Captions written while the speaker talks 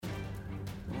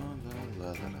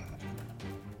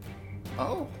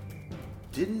Oh,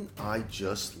 didn't I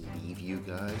just leave you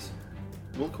guys?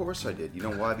 Well, of course I did. You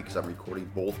know why? Because I'm recording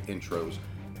both intros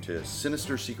to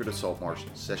Sinister Secret of Saltmarsh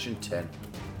Session 10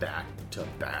 back to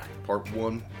back. Part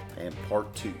 1 and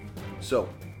Part 2. So,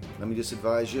 let me just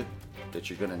advise you that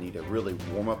you're going to need to really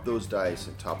warm up those dice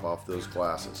and top off those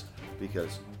glasses.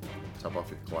 Because, top off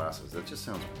your glasses, that just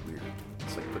sounds weird.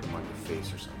 It's like putting them on your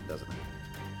face or something, doesn't it?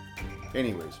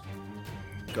 Anyways,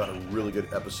 got a really good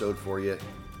episode for you.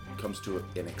 Comes to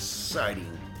an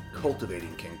exciting,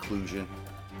 cultivating conclusion.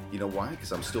 You know why?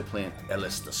 Because I'm still playing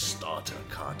Ellis the Starter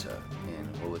Carter.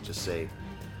 And well, let's just say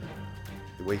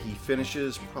the way he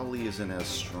finishes probably isn't as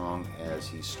strong as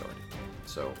he started.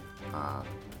 So, I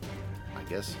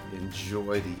guess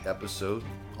enjoy the episode.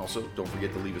 Also, don't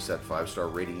forget to leave us that 5-star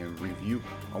rating and review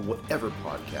on whatever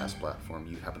podcast platform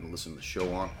you happen to listen to the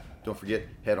show on. Don't forget,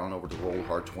 head on over to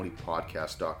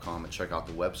roll20podcast.com and check out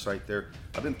the website there.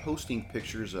 I've been posting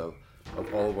pictures of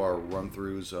all of our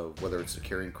run-throughs of whether it's the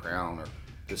Carrion Crown or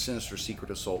the Sinister Secret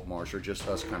of Saltmarsh, or just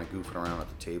us kind of goofing around at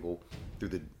the table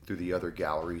through the other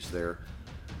galleries there.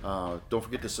 Don't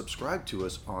forget to subscribe to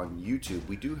us on YouTube.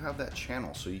 We do have that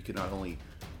channel, so you can not only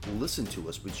listen to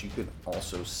us, but you can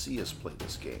also see us play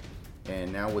this game.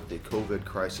 And now with the COVID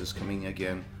crisis coming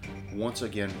once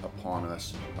again upon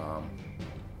us,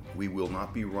 we will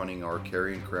not be running our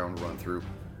Carrion Crown run-through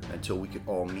until we can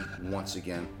all meet once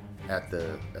again at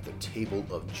the table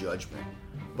of judgment.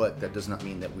 But that does not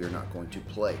mean that we are not going to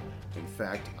play. In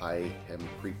fact, I am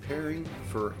preparing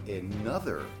for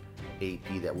another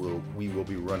AP that we will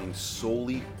be running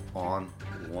solely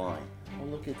online. Oh,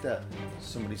 look at that!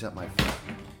 Somebody's at my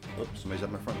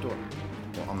front door.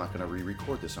 Well, I'm not going to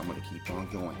re-record this. I'm going to keep on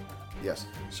going. Yes.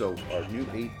 So our new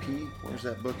AP. Where's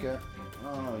that book at?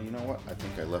 Oh, you know what? I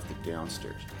think I left it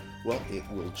downstairs. Well, it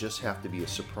will just have to be a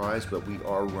surprise, but we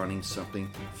are running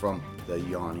something from the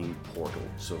Yawning Portal.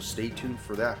 So stay tuned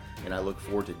for that, and I look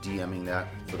forward to DMing that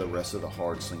for the rest of the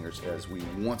Hard Slingers as we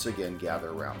once again gather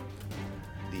around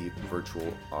the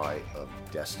virtual Eye of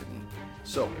Destiny.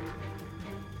 So,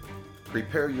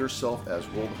 prepare yourself as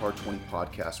Roll the Hard 20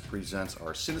 podcast presents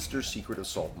our Sinister Secret of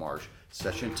Saltmarsh,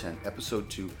 Session 10, Episode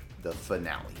 2, the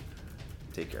finale.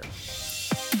 Take care.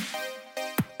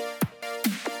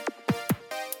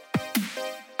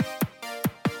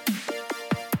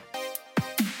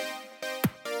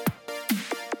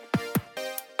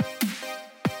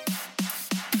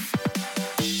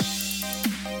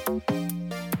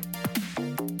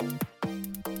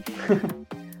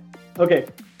 Okay,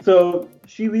 so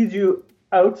she leads you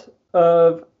out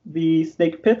of the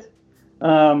snake pit.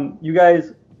 You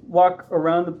guys walk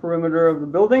around the perimeter of the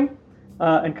building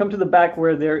and come to the back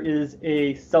where there is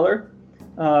a cellar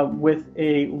with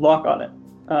a lock on it,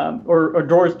 or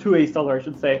doors to a cellar, I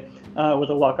should say, with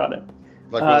a lock on it.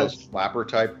 Like one of those flapper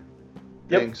type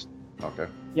things? Yep.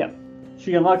 Okay. Yeah.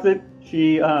 She unlocks it,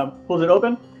 she pulls it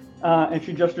open, and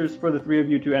she gestures for the three of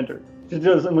you to enter. She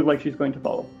doesn't look like she's going to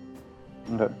follow.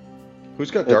 Okay. Who's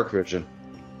got dark vision?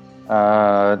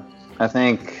 I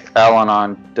think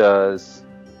Al-Anon does.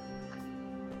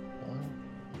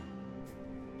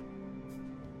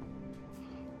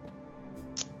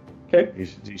 Okay.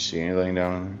 Do you see anything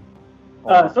down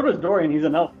So does Dorian. He's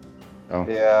an elf. there? Oh.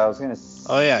 Yeah, I was gonna.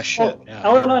 Oh yeah, shit. Oh, Yeah.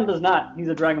 Al-Anon does not. He's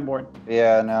a dragonborn.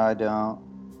 Yeah, no, I don't.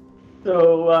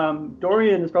 So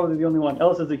Dorian is probably the only one.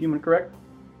 Ellis is a human, correct?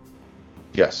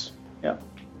 Yes. Yeah.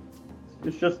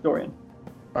 It's just Dorian.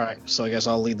 All right, so I guess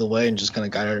I'll lead the way and just kind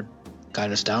of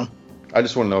guide us down. I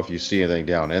just want to know if you see anything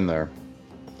down in there.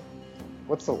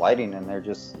 What's the lighting in there?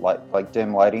 Just like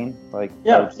dim lighting, like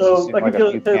Yeah. just So seem I can a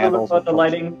tell few you a little bit candles about the and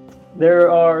lighting.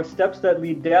 There are steps that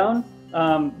lead down.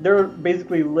 They're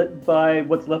basically lit by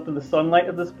what's left of the sunlight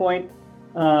at this point,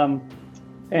 and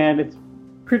it's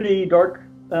pretty dark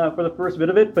for the first bit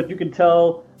of it. But you can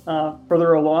tell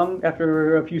further along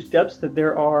after a few steps that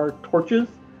there are torches.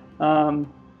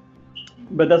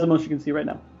 But that's the most you can see right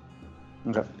now.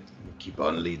 Okay. Keep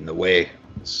on leading the way.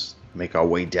 Let's make our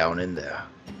way down in there.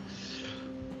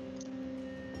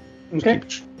 Okay.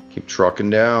 Keep trucking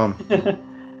down.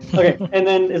 Okay. And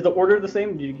then is the order the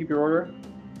same? Did you keep your order?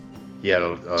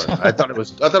 Yeah, I thought it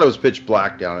was pitch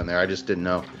black down in there. I just didn't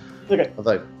know. Okay. I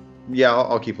thought, yeah,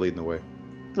 I'll keep leading the way.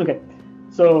 Okay.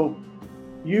 So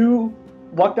you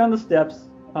walk down the steps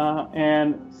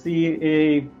and see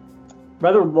a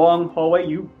rather long hallway.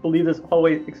 You believe this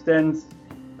hallway extends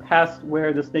past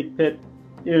where the snake pit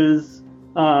is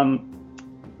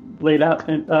laid out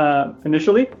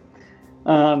initially.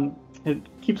 It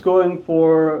keeps going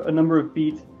for a number of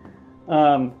feet,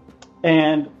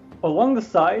 and along the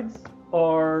sides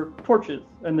are torches,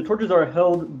 and the torches are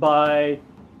held by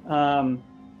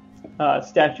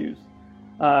statues.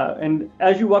 And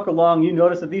as you walk along, you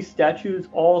notice that these statues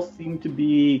all seem to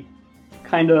be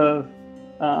kind of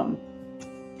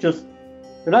just,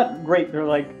 they're not great. They're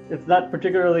like, it's not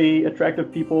particularly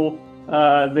attractive people.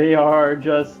 They are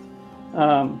just,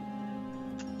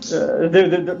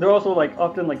 they're also like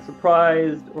often like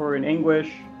surprised or in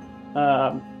anguish.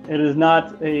 It is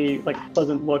not a like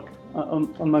pleasant look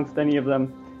amongst any of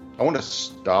them. I want to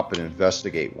stop and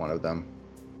investigate one of them.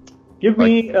 Give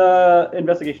me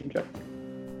investigation check.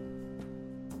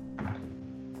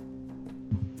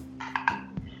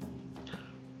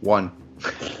 One.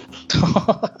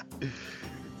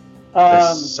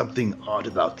 There's something odd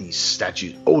about these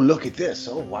statues. Oh, look at this.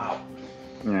 Oh, wow.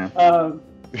 Yeah.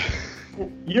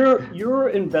 You're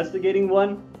investigating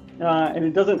one, and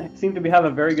it doesn't seem to have a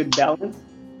very good balance.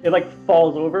 It like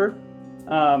falls over,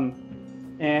 and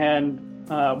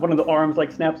one of the arms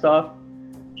like snaps off.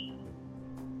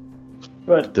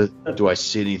 But Do I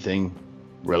see anything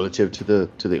relative to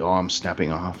the arm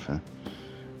snapping off?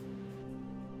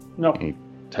 No, Any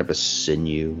type of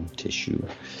sinew, tissue?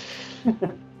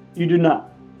 you do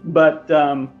not. But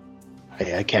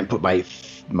I can't put my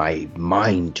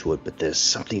mind to it, but there's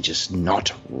something just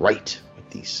not right with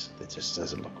these. It just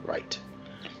doesn't look right.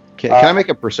 Can I make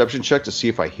a perception check to see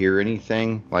if I hear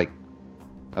anything, like,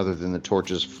 other than the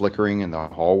torches flickering in the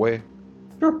hallway?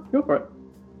 sure, go for it.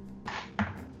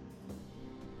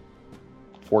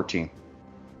 14.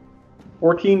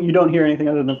 14. You don't hear anything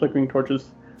other than flickering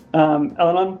torches.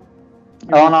 Elanon?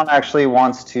 Elanon actually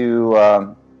wants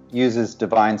to use his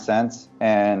divine sense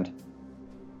and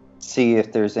see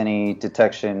if there's any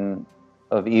detection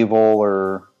of evil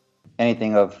or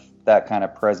anything of that kind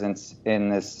of presence in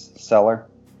this cellar.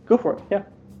 Go for it. Yeah.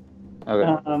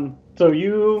 Okay. So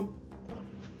you,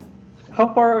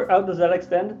 how far out does that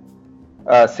extend?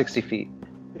 60 feet.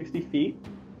 60 feet.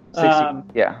 60,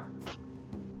 yeah.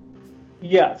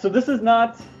 Yeah, so this is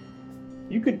not,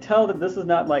 you could tell that this is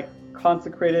not like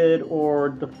consecrated or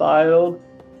defiled,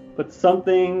 but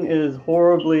something is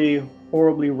horribly,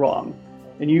 horribly wrong.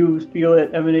 And you feel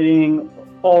it emanating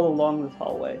all along this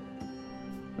hallway.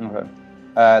 Okay.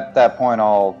 At that point,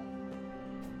 I'll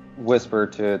whisper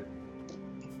to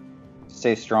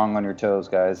stay strong on your toes,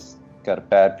 guys. Got a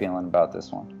bad feeling about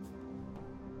this one.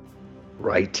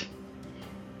 Right.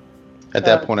 At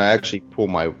that point, I actually pull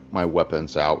my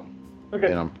weapons out,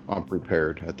 Okay. and I'm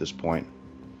prepared at this point.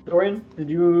 Dorian,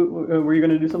 were you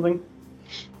going to do something?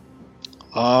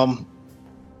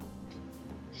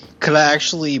 Could I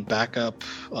actually back up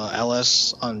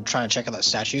Ellis on trying to check out that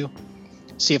statue?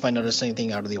 See if I notice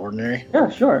anything out of the ordinary? Yeah,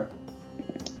 sure.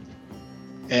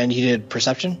 And he did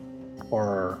perception?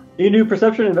 Or... You can do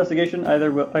perception, investigation,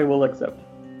 either I will accept.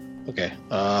 Okay,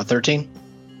 13?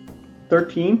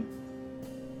 13.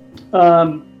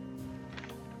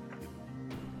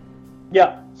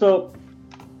 Yeah, so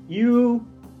you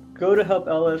go to help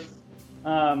Ellis.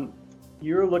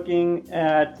 You're looking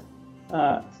at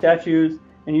statues,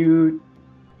 and you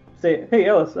say, "Hey,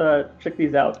 Ellis, check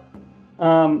these out."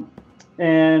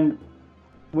 And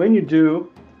when you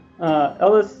do,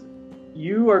 Ellis,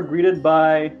 you are greeted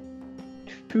by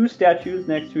two statues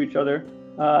next to each other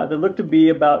that look to be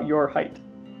about your height.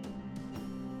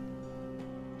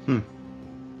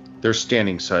 They're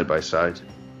standing side by side.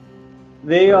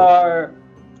 They've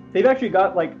actually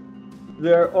got like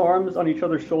their arms on each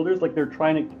other's shoulders, like they're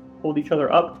trying to hold each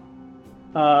other up.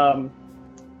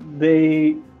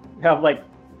 They have like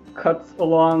cuts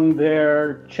along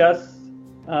their chests.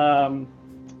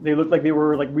 They look like they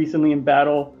were like recently in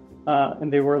battle,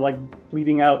 and they were like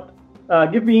bleeding out.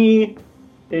 Give me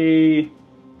a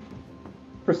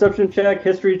perception check,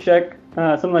 history check,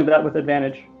 something like that with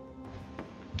advantage.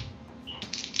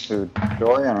 Dude,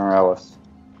 Dorian or Ellis?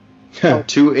 2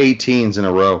 18s in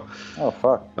a row. Oh,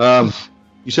 fuck.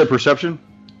 You said perception?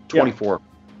 24.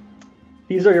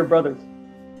 These are your brothers.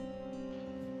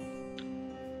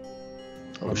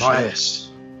 Amias.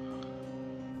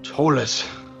 Tolus.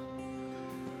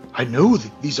 I know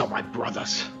that these are my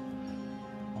brothers.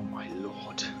 Oh my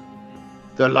lord.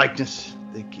 Their likeness,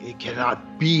 it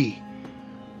cannot be.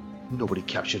 Nobody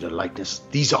captured a likeness.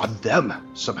 These are them.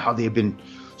 Somehow they have been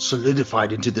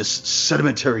solidified into this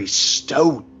sedimentary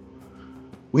stone.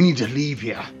 We need to leave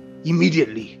here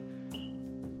immediately.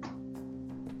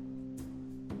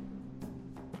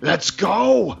 Let's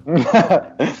go!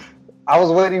 I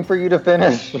was waiting for you to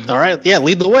finish. All right, yeah,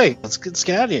 lead the way. Let's get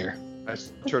out of here. I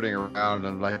was turning around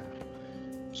and like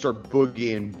start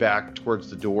boogieing back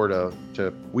towards the door to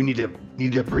We need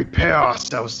to prepare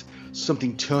ourselves.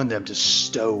 Something turned them to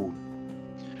stone.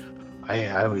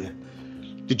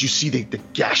 Did you see the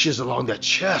gashes along their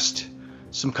chest?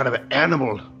 some kind of an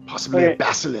animal, possibly Okay. a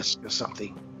basilisk or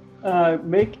something.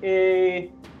 Make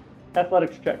a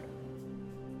athletics check.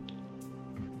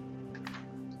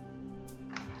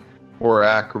 Or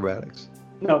acrobatics.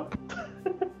 No.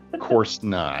 Of course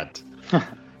not.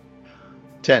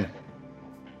 10.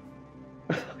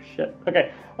 Shit.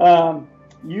 Okay.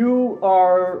 You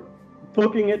are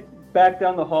booking it back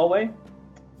down the hallway,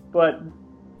 but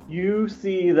you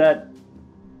see that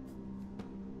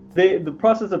the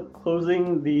process of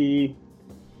closing the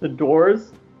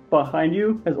doors behind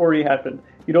you has already happened.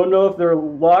 You don't know if they're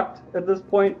locked at this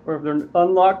point or if they're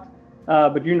unlocked,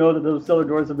 but you know that those cellar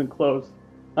doors have been closed.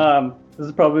 This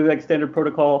is probably like standard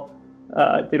protocol.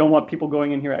 They don't want people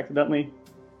going in here accidentally.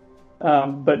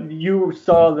 But you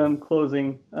saw them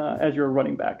closing as you were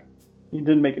running back. You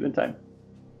didn't make it in time.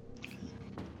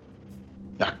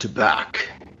 Back to back.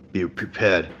 Be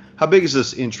prepared. How big is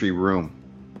this entry room?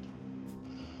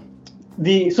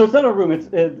 So it's not a room. It's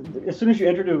as soon as you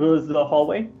entered, it was the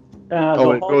hallway. Oh,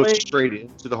 the it hallway, goes straight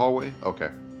into the hallway? Okay.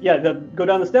 Yeah, go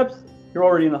down the steps. You're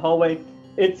already in the hallway.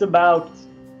 It's about,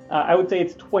 I would say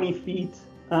it's 20 feet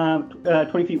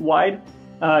wide.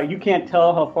 You can't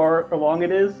tell how far along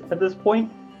it is at this point,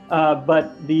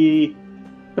 but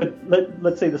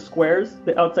let's say the squares,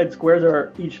 the outside squares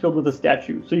are each filled with a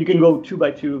statue. So you can go 2 by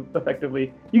 2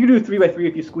 effectively. You can do 3 by 3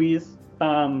 if you squeeze.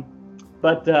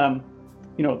 But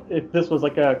if this was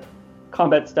like a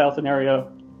combat style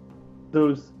scenario,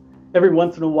 those every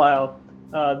once in a while,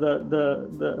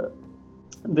 the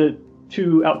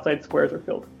 2 outside squares are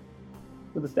filled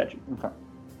with a statue. Okay.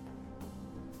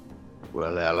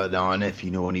 Well, Aladon, if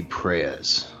you know any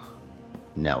prayers,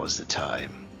 now is the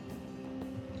time.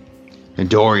 And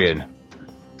Dorian,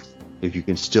 if you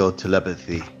can still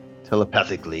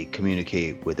telepathically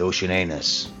communicate with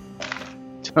Oceananus,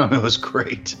 tell him it was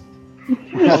great.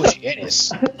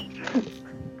 Oceanus.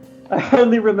 I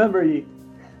hardly remember you.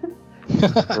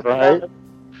 Right?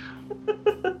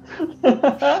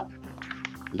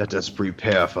 Let us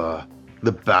prepare for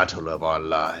the battle of our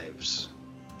lives.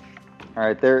 All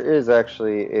right, there is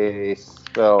actually a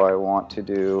spell I want to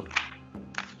do,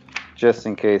 just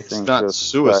in case It's things not go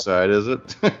suicide, is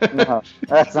it? No,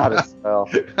 that's not a spell.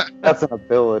 That's an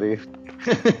ability.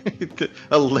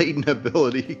 A latent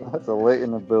ability. That's a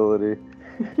latent ability.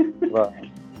 But-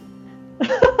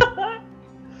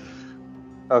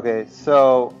 okay,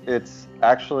 so it's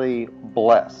actually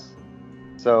bless.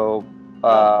 So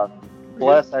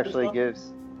bless actually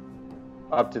gives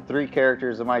up to 3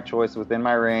 characters of my choice within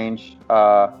my range.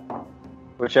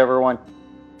 Whichever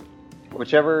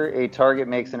a target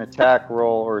makes an attack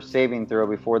roll or saving throw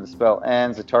before the spell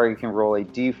ends, the target can roll a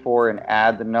d4 and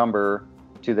add the number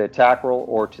to the attack roll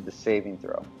or to the saving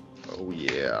throw. Oh,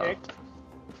 yeah. Okay.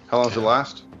 How long does it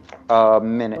last? A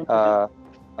minute,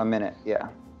 yeah.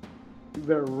 You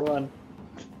better run.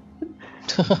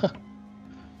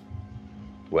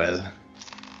 Well,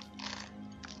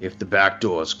 if the back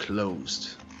door's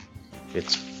closed,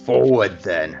 it's forward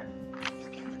then.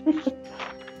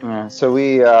 Yeah, so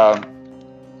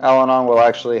Alanon will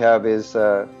actually have his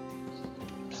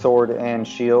sword and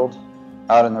shield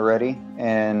out in the ready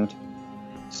and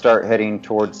start heading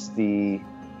towards the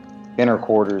inner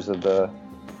quarters of the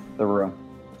room,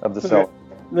 of the cell.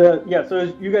 So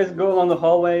as you guys go along the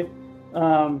hallway,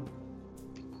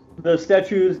 the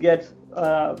statues get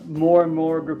more and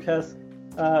more grotesque.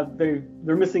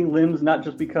 They're missing limbs, not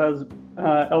just because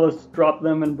Ellis dropped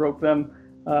them and broke them.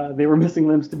 They were missing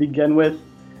limbs to begin with.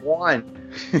 One.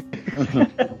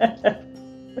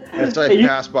 As I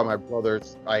pass by my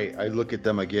brothers, I look at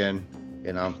them again,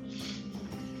 and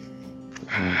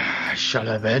I shall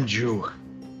avenge you.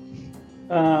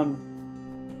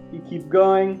 You keep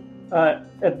going.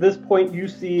 At this point, you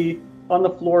see on the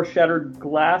floor shattered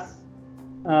glass.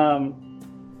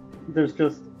 There's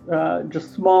just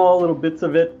small little bits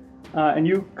of it, and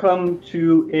you come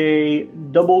to a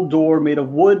double door made of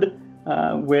wood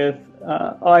with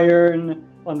iron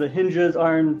on the hinges,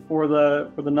 iron for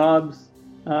the knobs.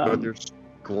 But there's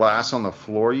glass on the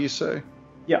floor, you say?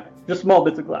 Yeah, just small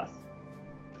bits of glass.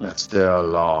 That's their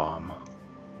alarm.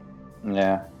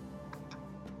 Yeah.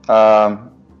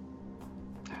 God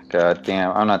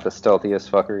damn, I'm not the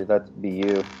stealthiest fucker. That'd be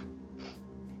you.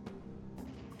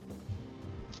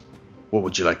 What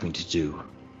would you like me to do?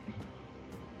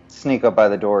 Sneak up by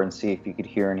the door and see if you could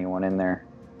hear anyone in there.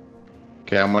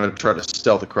 Okay, I'm gonna try to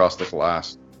stealth across the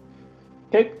glass.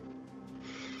 Okay.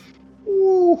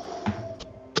 Ooh.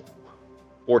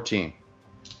 14.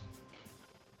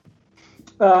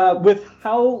 With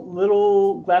how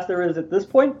little glass there is at this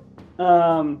point,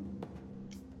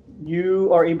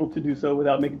 you are able to do so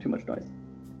without making too much noise.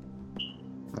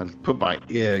 I'll put my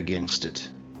ear against it. See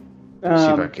if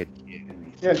I can hear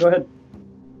anything. Yeah, go ahead.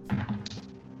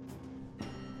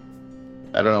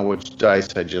 I don't know which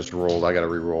dice I just rolled. I gotta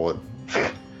re-roll it.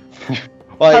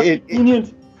 Well,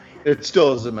 convenient. It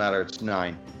still doesn't matter. It's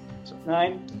 9.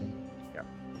 9. Yeah.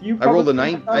 You I rolled a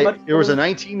probably 9. There was a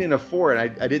 19 and a 4,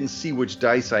 and I didn't see which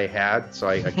dice I had, so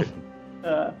I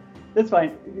couldn't. It's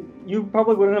fine. You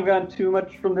probably wouldn't have gotten too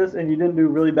much from this, and you didn't do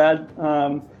really bad.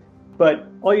 But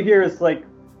all you hear is like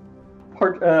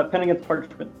pen against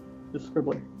parchment, just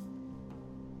scribbling.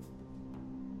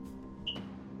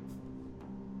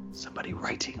 Somebody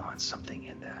writing on something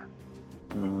in there.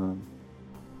 Mm.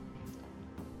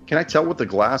 Can I tell what the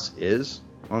glass is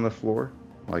on the floor?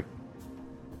 Like,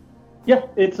 Yeah,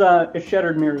 it's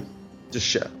shattered mirrors.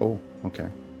 just oh, okay.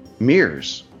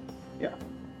 Mirrors. Yeah.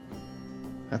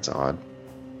 That's odd.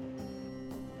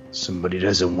 Somebody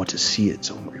doesn't want to see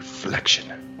its own reflection.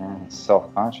 Yeah,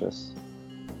 self-conscious.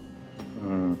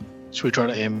 Mm. Should we try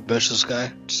to ambush this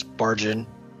guy? Just barge in.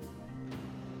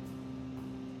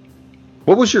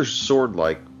 What was your sword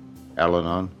like,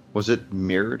 Alanon? Was it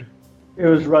mirrored? It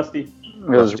was rusty. It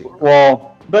was,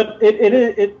 well, But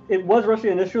it was rusty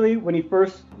initially. When he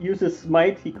first used his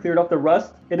smite, he cleared off the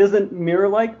rust. It isn't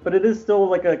mirror-like, but it is still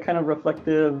like a kind of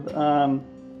reflective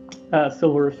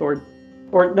silver sword.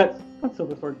 Or not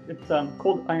silver sword. It's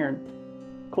cold iron.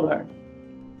 Cold iron.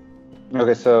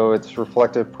 okay, so its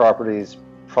reflective properties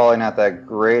probably not that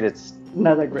great. It's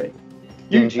Not that great.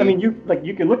 Dingy.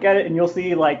 You can look at it and you'll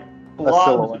see like blobs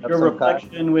silhouette of of your some kind.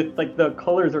 reflection with like the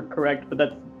colors are correct, but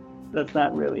that's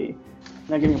not really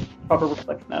not getting a proper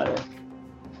reflection out of it.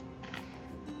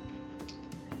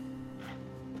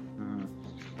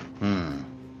 Hmm.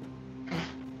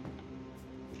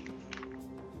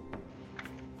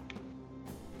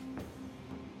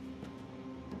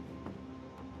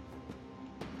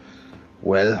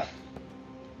 Well.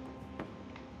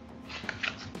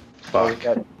 well,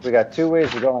 we got two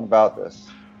ways of going about this.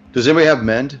 Does anybody have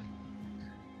mend?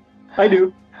 I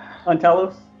do. On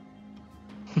Talos.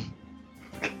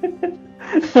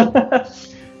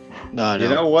 No, You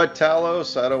know what,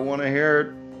 Talos? I don't want to hear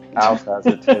it. House has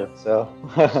it too, so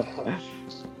I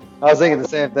was thinking the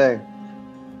same thing.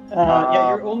 Yeah,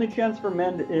 your only chance for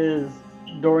mend is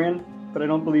Dorian, but I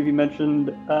don't believe you mentioned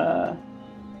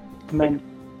mend.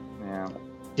 Yeah.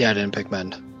 Yeah, I didn't pick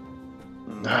mend.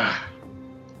 Ah.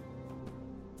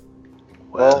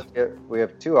 Well, we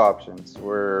have two options.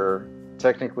 We're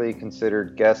technically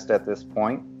considered guests at this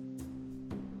point.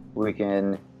 We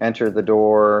can enter the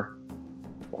door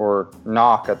or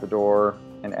knock at the door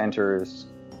and enter his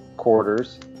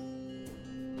quarters,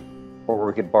 or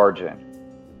we could barge in.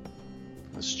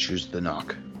 Let's choose the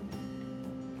knock.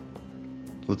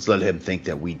 Let's let him think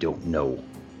that we don't know.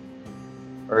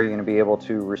 Are you going to be able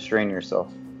to restrain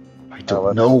yourself? I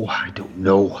don't know. I don't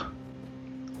know.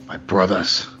 My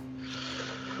brothers.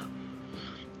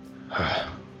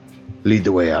 Lead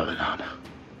the way, Alanon.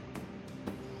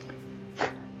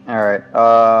 All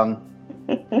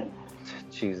right.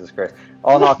 Jesus Christ.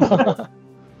 I'll knock on the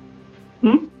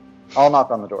door. I'll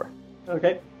knock on the door.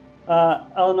 Okay.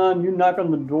 Alanon, you knock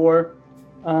on the door,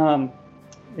 and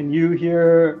you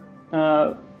hear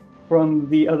from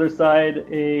the other side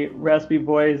a raspy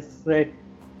voice say,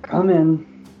 "Come in."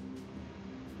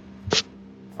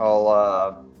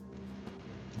 I'll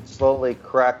slowly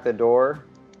crack the door,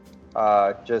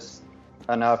 just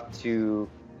enough to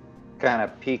kind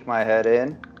of peek my head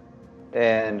in,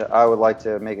 and I would like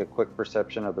to make a quick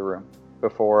perception of the room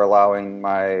before allowing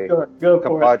my Sure, go for it.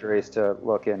 compadres to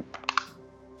look in.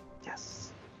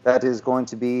 Yes. That is going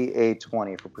to be a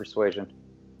 20 for persuasion.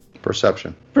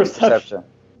 Perception. Perception.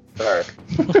 Sorry.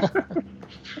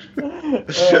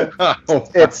 Oh,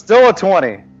 It's still a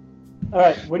 20. All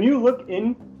right. When you look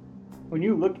in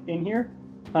here,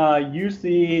 you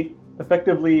see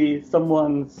effectively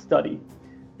someone's study.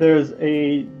 There's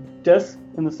a desk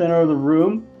in the center of the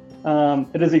room.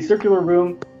 It is a circular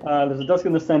room. There's a desk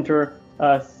in the center.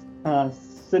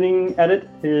 Sitting at it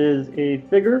is a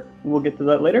figure. We'll get to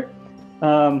that later.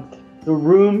 The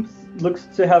room looks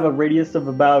to have a radius of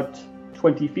about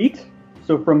 20 feet.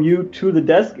 So from you to the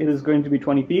desk, it is going to be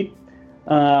 20 feet.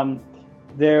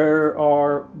 There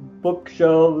are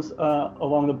bookshelves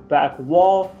along the back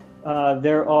wall.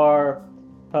 There are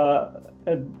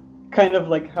kind of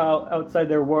like how outside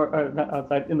there were, not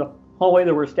outside, in the hallway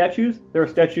there were statues. There are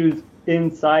statues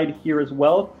inside here as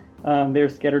well. They're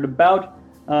scattered about.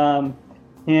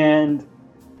 And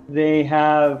they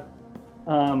have,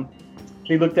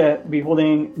 they looked at be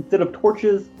holding, instead of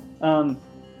torches,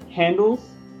 handles,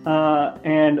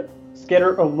 and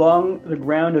scatter along the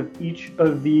ground of each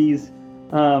of these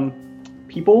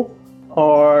people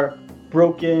are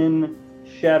broken,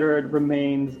 shattered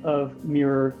remains of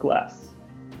mirror glass.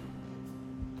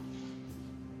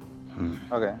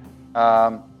 Okay.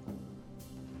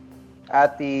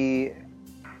 At the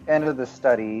end of the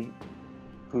study,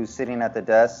 who's sitting at the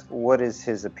desk, what is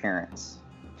his appearance?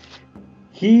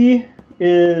 He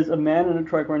is a man in a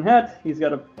tricorn hat. He's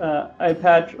got a eye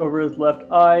patch over his left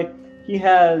eye. He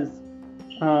has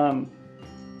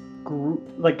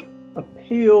like a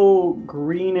pale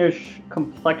greenish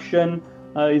complexion.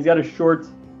 He's got a short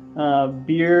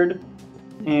beard,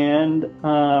 and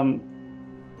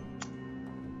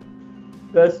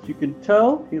best you can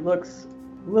tell, he looks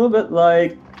a little bit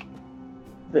like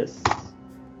this.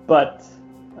 But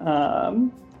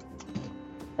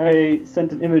I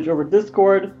sent an image over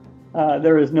Discord.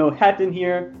 There is no hat in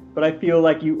here, but I feel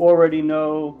like you already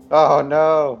know Oh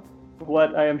no.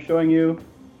 what I am showing you.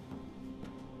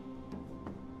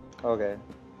 Okay.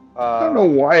 I don't know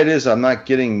why it is I'm not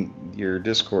getting your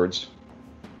Discords.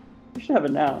 You should have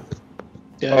it now.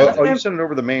 Yeah. Oh, you sent it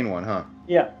over the main one, huh?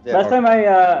 Yeah. Yeah, Last time I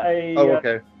Oh,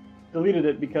 okay. deleted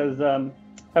it because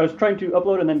I was trying to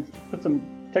upload and then put some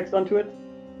text onto it,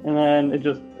 and then it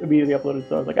just immediately uploaded.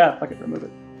 So I was like, fuck it, remove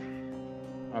it.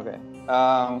 Okay.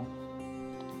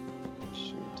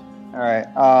 Shoot. All right.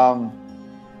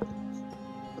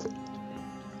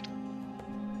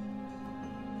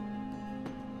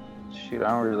 Shoot, I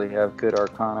don't really have good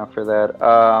Arcana for that.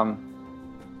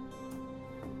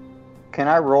 Can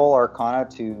I roll Arcana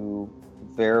to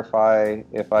verify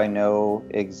if I know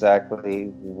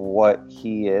exactly what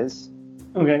he is?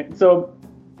 Okay. So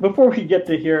before we get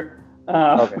to here,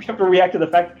 Okay. we have to react to the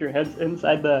fact that your head's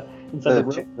inside the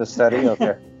room. The study?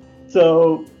 Okay.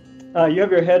 So you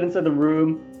have your head inside the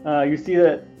room. You see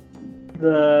that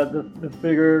the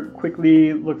figure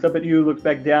quickly looks up at you, looks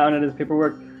back down at his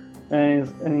paperwork,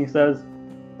 and he says,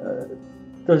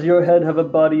 "Does your head have a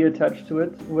body attached to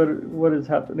it? What is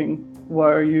happening? Why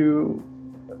are you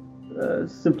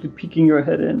simply peeking your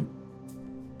head in?"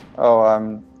 Oh,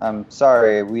 I'm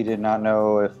sorry. We did not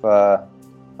know if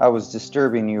I was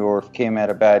disturbing you or if it came at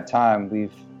a bad time.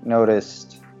 We've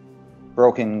noticed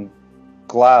broken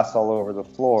glass all over the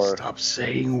floor. Stop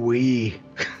saying we.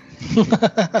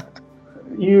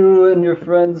 You and your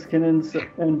friends can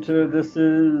enter. This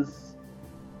is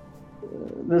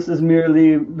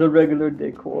merely the regular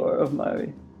decor of my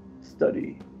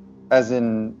study. As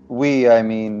in we, I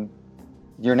mean,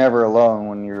 you're never alone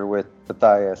when you're with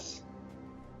Matthias.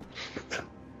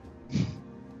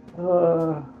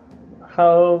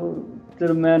 How did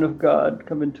a man of God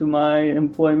come into my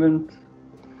employment?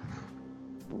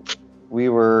 We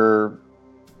were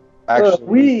actually.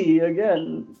 We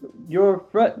again, your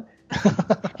friend.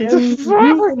 Can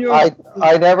you and your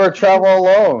I never travel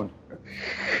alone.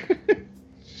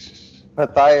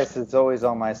 Matthias is always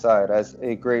on my side as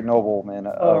a great nobleman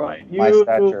of all right, my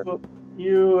stature.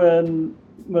 you and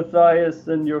Matthias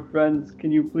and your friends,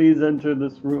 can you please enter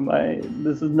this room?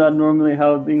 This is not normally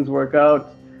how things work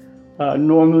out.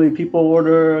 Normally, people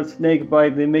order a snake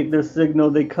bite, they make their signal,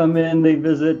 they come in, they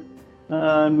visit,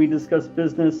 and we discuss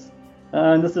business.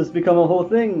 And this has become a whole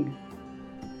thing.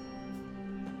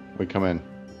 We come in.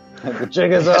 The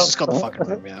jig is up. Let's just go to the fucking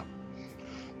room,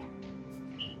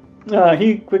 yeah.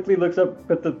 He quickly looks up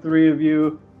at the three of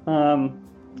you,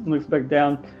 looks back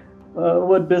down.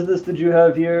 What business did you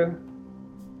have here?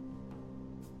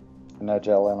 Nudge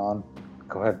Ellen on.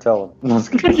 Go ahead, tell him.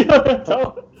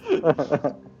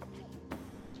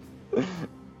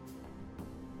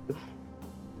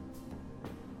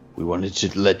 We wanted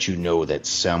to let you know that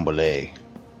Sambalay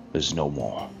is no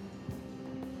more.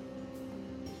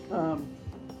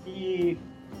 He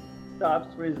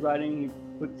stops where he's writing.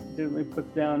 He gently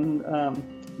puts down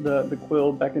the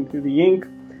quill back into the ink.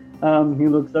 He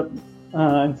looks up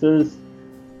and says,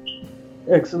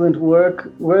 "Excellent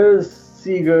work. Where's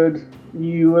Sigurd?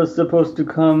 You were supposed to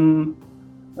come,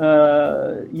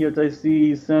 yet I see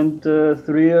he sent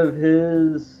 3 of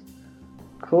his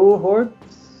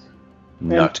cohorts."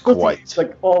 Not And quite.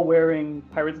 like all wearing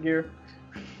pirate's gear.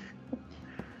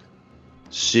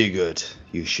 Sigurd,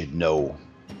 you should know,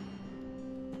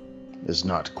 is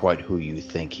not quite who you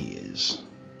think he is.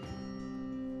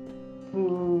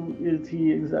 Who is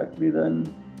he exactly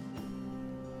then?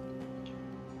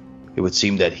 It would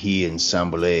seem that he and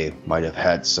Sambalay might have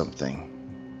had something.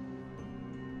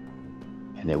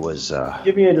 And it was,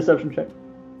 Give me a deception check.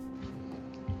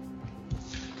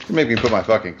 You make me put my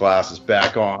fucking glasses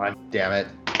back on. Damn it.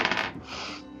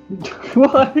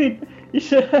 Well, I mean, you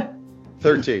should have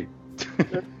 13.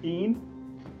 13.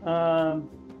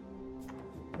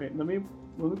 Wait, let me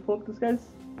pull up this guy's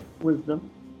wisdom.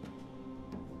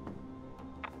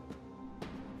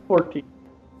 14.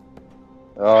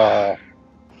 Oh,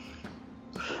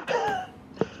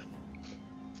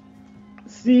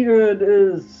 Sigurd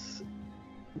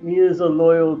is a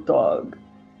loyal dog.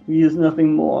 He is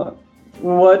nothing more.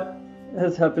 What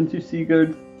has happened to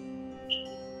Sigurd?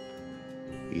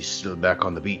 He's still back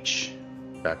on the beach,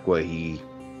 back where he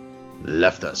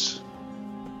left us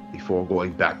before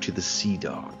going back to the Sea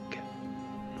Dog.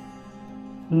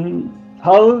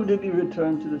 How did he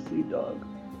return to the Sea Dog?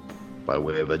 By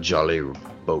way of a jolly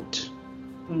boat.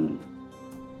 Was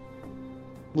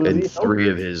And he 3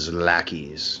 of his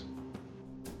lackeys.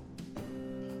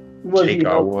 was he Take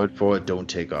our helped? word for it, don't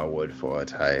take our word for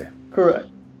it. Correct.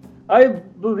 I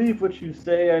believe what you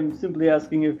say. I'm simply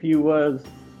asking if he was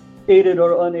aided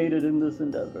or unaided in this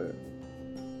endeavor.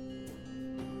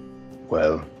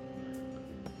 Well,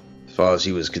 as far as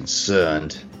he was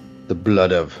concerned, the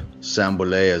blood of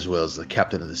Sambolay as well as the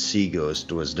captain of the Sea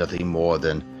Ghost was nothing more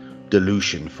than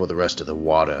dilution for the rest of the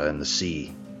water and the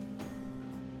sea.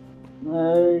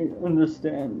 I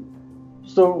understand.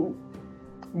 So,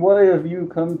 why have you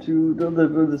come to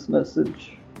deliver this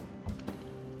message?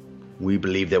 We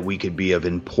believe that we could be of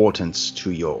importance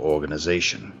to your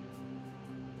organization.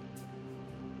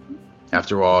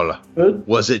 After all, Good?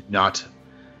 was it not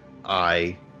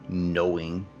I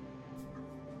knowing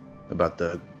about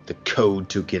the code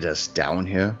to get us down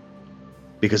here?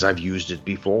 Because I've used it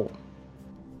before.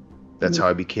 That's how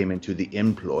I became into the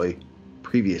employ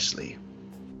previously.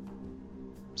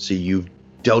 See, you've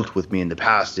dealt with me in the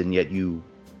past, and yet you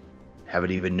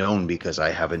haven't even known because I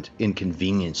haven't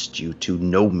inconvenienced you to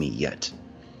know me yet.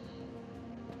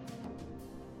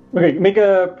 Okay, make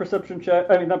a perception check.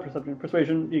 I mean, not perception,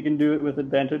 persuasion. You can do it with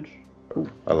advantage.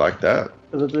 I like that.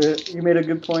 You made a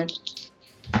good point.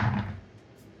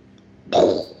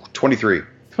 23.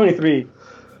 23.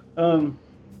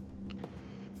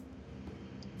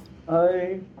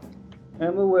 I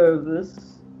am aware of this.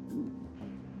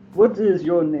 What is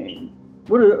your name?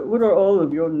 What are all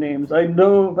of your names? I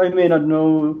may not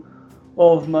know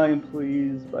all of my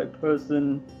employees by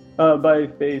person, by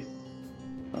face,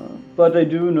 but I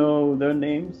do know their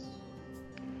names.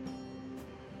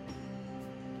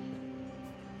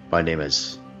 My name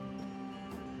is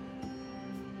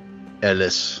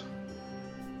Ellis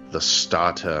the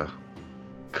Starter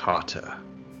Carter.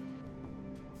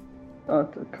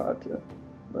 Carter.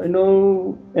 I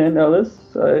know an Ellis.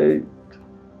 I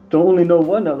don't only know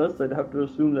one Ellis. I'd have to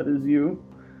assume that is you.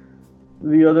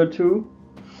 The other two?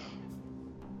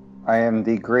 I am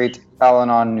the great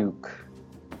Alanon Nuke,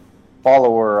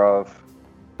 follower of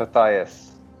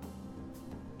Matthias.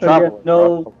 Again,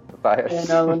 no, Matthias.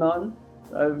 An Alanon.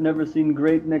 I've never seen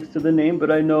great next to the name,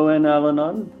 but I know An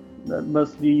Alanon. That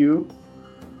must be you.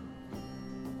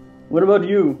 What about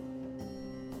you?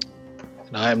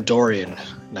 And I am Dorian,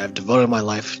 and I have devoted my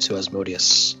life to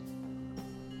Asmodeus.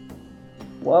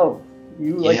 Wow,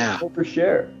 you like Yeah. to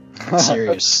overshare.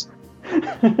 Serious.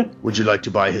 Would you like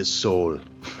to buy his soul?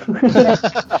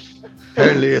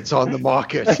 Apparently it's on the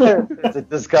market. It's a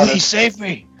discount. Please save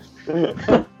me!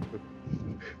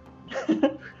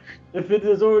 If it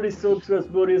is already sold to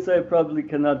Asmodeus, I probably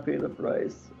cannot pay the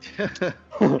price.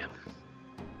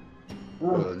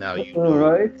 Well, now you All know.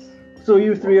 right. So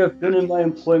you three have been in my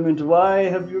employment. Why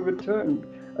have you returned?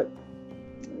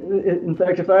 In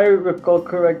fact, if I recall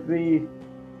correctly,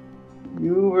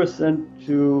 you were sent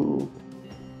to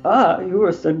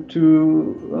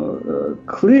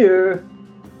clear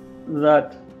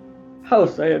that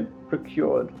house I had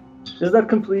procured. Is that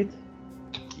complete?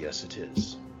 Yes, it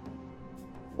is.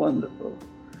 Wonderful.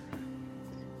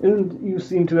 And you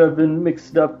seem to have been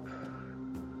mixed up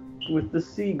with the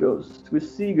Sea Ghost, with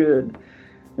Sigurd,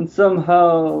 and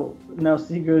somehow now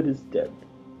Sigurd is dead.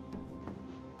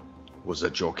 Was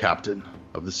that your captain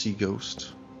of the Sea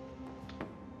Ghost?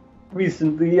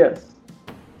 Recently, yes.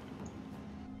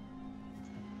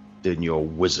 Then your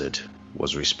wizard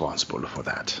was responsible for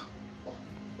that.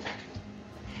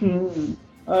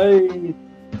 I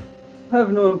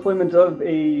have no employment of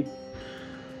a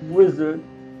wizard.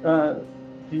 Do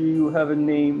you have a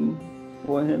name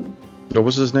for him? What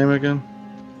was his name again?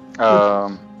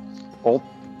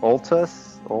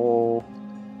 Ultus?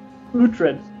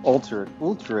 Uhtred. Ultred.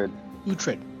 Uhtred.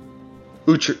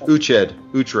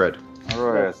 Uhtred.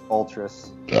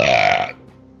 Ultras.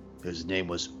 His name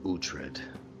was Uhtred.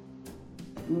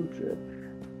 Uhtred.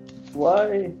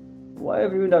 Why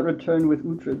have you not returned with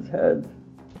Uhtred's head?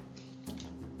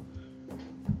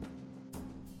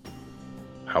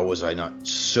 How was I not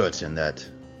certain that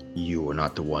you were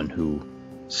not the one who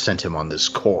sent him on this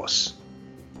course?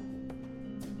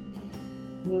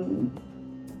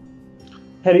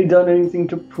 Had he done anything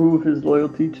to prove his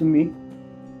loyalty to me?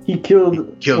 He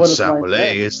killed Killed one of my Samuel.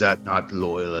 men. Is that not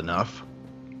loyal enough?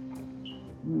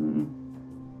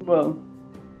 Well,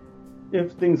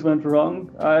 if things went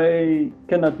wrong, I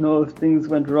cannot know if things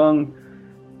went wrong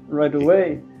right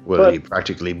away. Well, he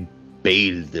practically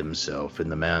bathed himself in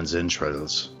the man's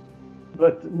entrails.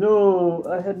 But no,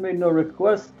 I had made no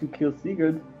request to kill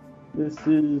Sigurd. This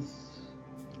is...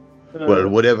 Well,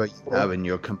 whatever you have in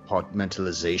your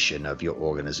compartmentalization of your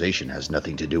organization has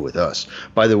nothing to do with us.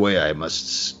 By the way, I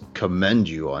must commend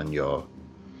you on your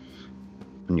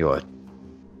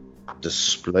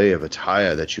display of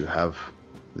attire that you have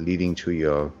leading to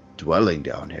your dwelling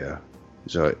down here.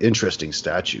 These are interesting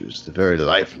statues. They're very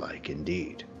lifelike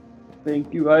indeed.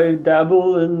 Thank you. I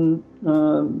dabble in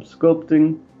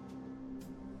sculpting.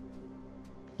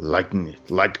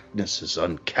 Likeness is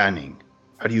uncanny.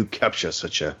 How do you capture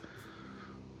such a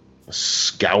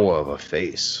scour of a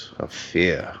face of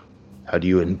fear? How do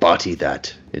you embody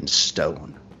that in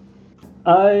stone?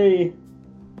 I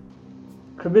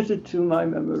committed to my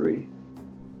memory.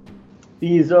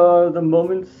 These are the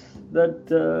moments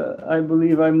that I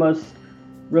believe I must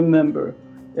remember.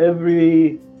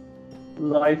 Every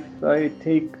life I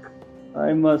take,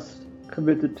 I must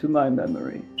commit it to my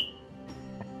memory.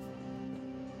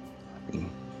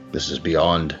 This is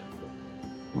beyond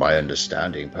my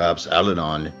understanding. Perhaps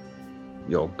Alanon,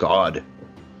 your god,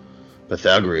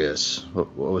 Pythagoras.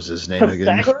 What was his name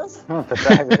again? Pythagoras?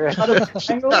 Pythagoras. Out of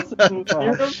triangles and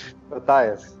theorems?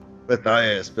 Matthias.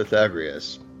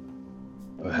 Pythagoras.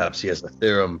 Perhaps he has a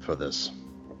theorem for this.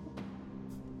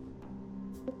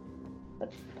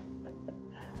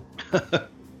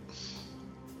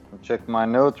 Check my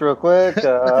notes real quick.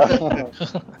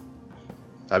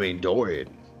 I mean, Dorian,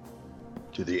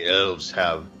 do the elves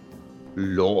have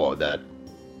lore that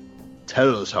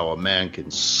tells how a man can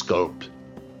sculpt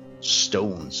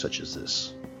stone such as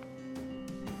this?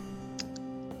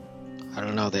 I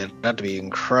don't know. They'd have to be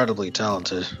incredibly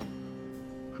talented.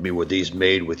 I mean, were these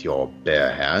made with your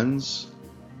bare hands?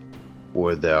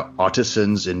 Were there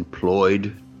artisans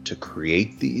employed to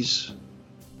create these?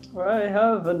 I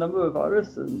have a number of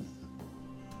artisans.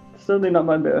 Certainly not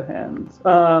my bare hands.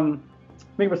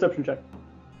 Make a perception check.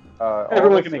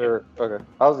 Everyone can make it. Okay.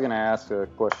 I was gonna ask a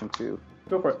question too.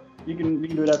 Go for it. You can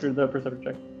do it after the perception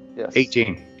check. Yes.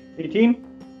 18. 18?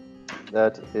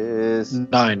 That is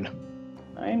 9.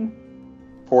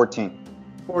 9? 14.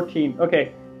 14.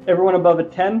 Okay. Everyone above a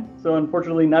 10, so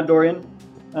unfortunately not Dorian.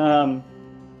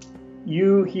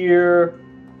 You hear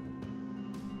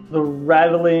the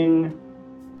rattling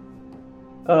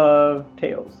of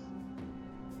tails.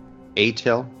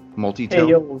 A-tail? Multi-tail?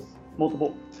 Tails.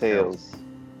 Multiple. Tails.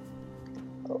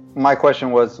 My question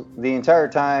was, the entire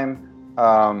time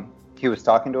he was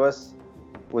talking to us,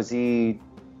 was he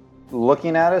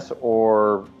looking at us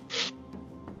or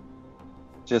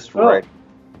just right?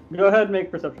 Go ahead and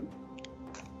make perception.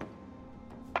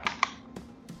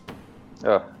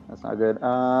 Oh, that's not good.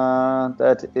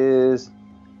 That is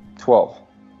 12.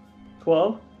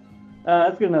 12?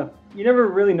 That's good enough. You never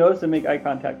really noticed him make eye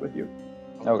contact with you.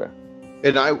 Okay.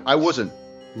 And I wasn't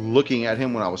looking at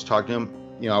him when I was talking to him.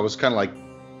 You know, I was kind of like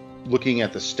looking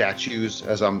at the statues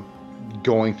as I'm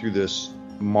going through this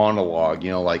monologue.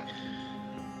 I'm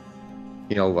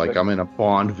in a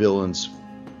Bond villain's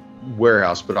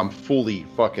warehouse, but I'm fully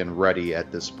fucking ready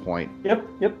at this point.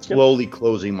 Yep. Slowly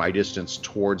closing my distance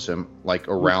towards him, like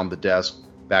around the desk,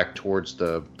 back towards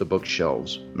the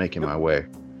bookshelves, making my way.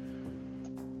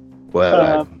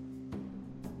 Well,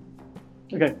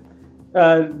 Okay.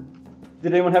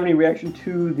 Did anyone have any reaction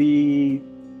to the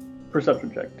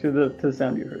perception check, to the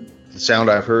sound you heard? the sound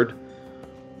I've heard.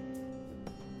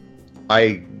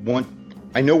 I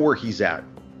know where he's at.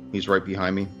 He's right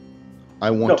behind me.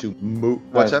 I want to move.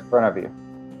 What's that? In front of you.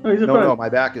 Oh, he's in No, front no, of my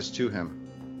back is to him.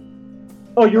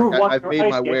 Oh, you were I've walking. made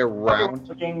my way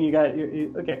around. Okay, you got.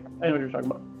 Okay, I know what you're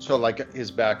talking about. So, like, his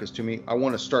back is to me. I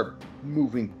want to start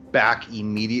moving back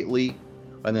immediately,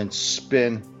 and then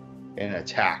spin and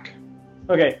attack.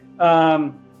 Okay.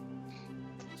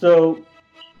 So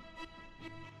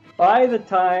by the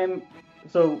time,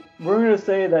 so we're going to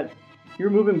say that you're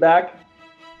moving back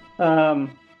 10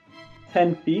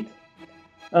 feet.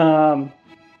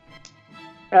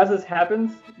 As this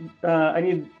happens, I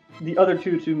need the other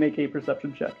two to make a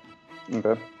perception check.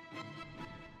 Okay.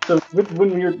 So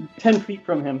when you're 10 feet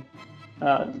from him,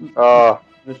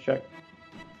 this check.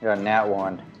 Got a nat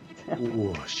 1.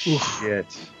 Oh,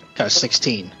 shit. Got a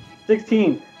 16.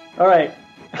 16. All right.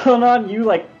 Hold on.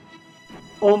 You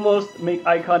almost make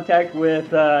eye contact with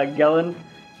Gellin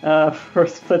for a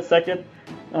split second.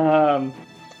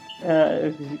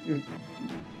 It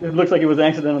looks like it was an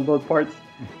accident on both parts,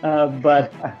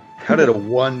 but How did a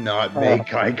 1 not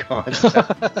make eye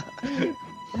contact?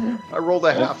 I rolled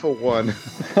a half a 1.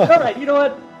 All right, you know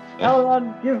what?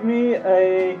 Alanon, give me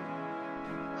a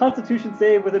Constitution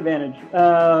save with advantage.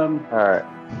 All right.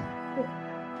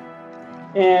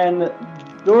 And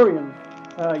Dorian,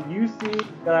 you see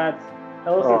that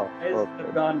Ellis' eyes okay.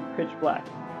 have gone pitch black.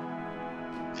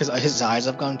 His eyes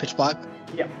have gone pitch black.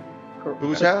 Yeah. Correct.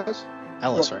 Whose house?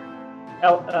 Ellis, right?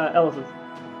 Ellis's.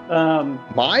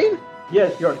 Mine?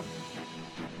 Yes, yours.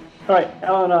 All right,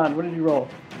 Alanon, what did you roll?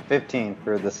 15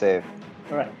 for the save.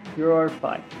 All right, you're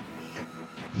fine.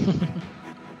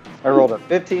 I rolled a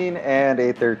 15 and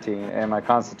a 13, and my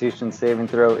Constitution saving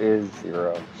throw is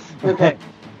 0. Okay.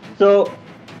 So,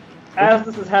 as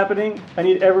this is happening, I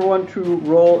need everyone to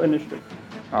roll initiative.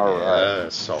 All right.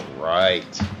 Yes, all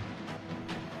right.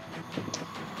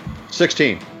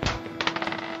 16. Okay,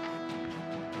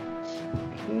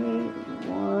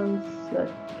 1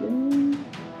 second.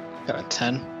 Got a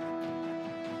 10.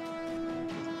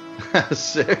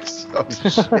 6. Oh,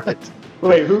 shit.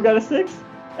 Wait, who got a 6?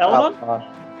 Alanon?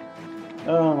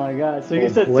 Oh my god. So you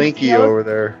said Blinky 16, Alex? over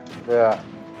there. Yeah.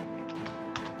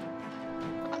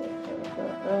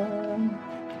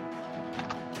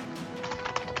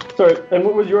 Sorry, and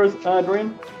what was yours,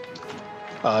 Dorian?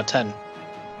 10.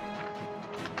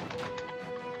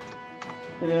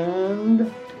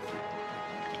 And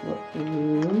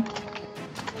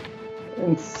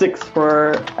 6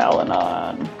 for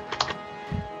Alanon.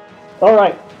 All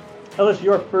right, Ellis,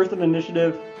 you are first in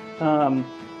initiative.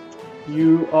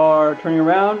 You are turning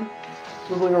around,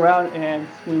 swiveling around, and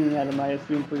swinging at him, I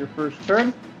assume, for your first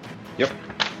turn. Yep.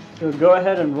 So go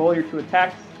ahead and roll your 2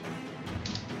 attacks.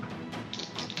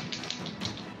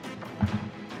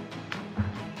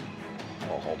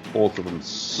 Oh, both of them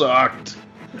sucked.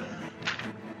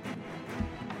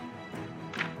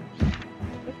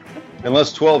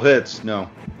 Unless 12 hits, no.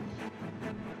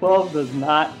 12 does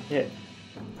not hit.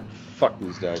 Fuck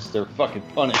these guys. They're fucking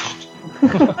punished.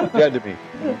 Dead to me.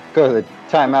 Go to the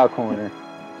timeout corner.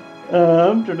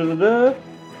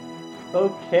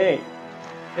 Okay.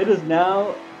 It is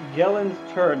now Gellen's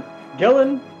turn.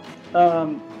 Gellen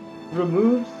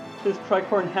removes his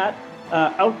tricorn hat,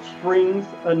 out springs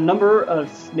a number of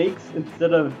snakes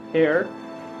instead of hair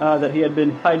that he had been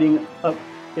hiding up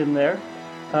in there.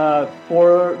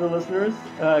 For the listeners,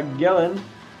 Gellen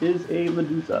is a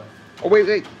Medusa. Oh,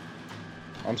 wait.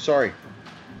 I'm sorry.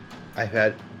 I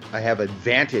have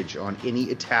advantage on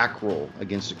any attack roll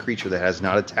against a creature that has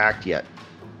not attacked yet.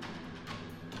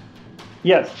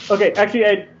 Yes. Okay, actually,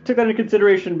 I took that into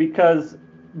consideration because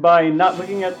by not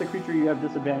looking at the creature, you have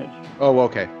disadvantage. Oh,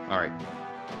 okay. All right.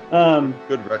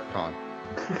 Good retcon.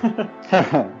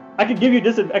 I could give you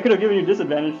I could have given you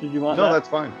disadvantage. Did you want No, that? that's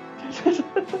fine.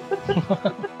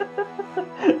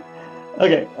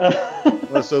 Okay.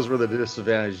 Unless those were the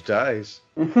disadvantaged dice.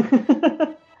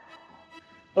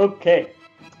 Okay.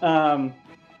 So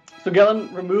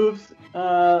Gellen removes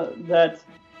the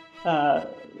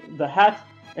hat,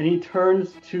 and he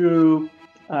turns to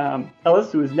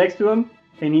Ellis, who is next to him,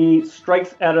 and he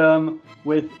strikes at him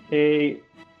with a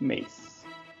mace.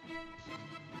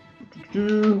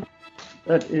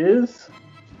 That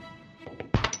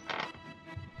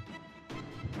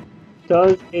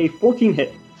does a 14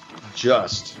 hit.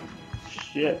 Just.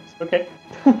 Shit. Okay.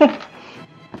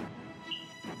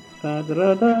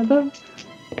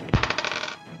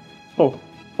 Oh,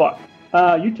 fuck.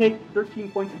 You take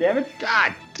 13 points of damage.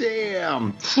 God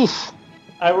damn.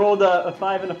 I rolled a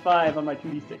 5 and a 5 on my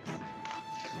 2d6.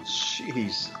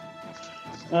 Jeez.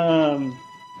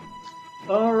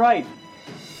 All right.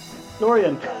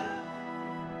 Dorian.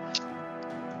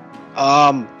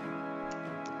 I'm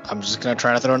just gonna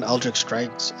try to throw an Eldritch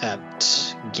Strikes at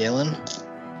Galen.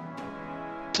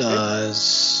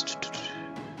 Does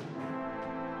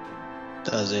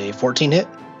a 14 hit?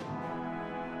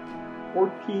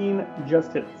 14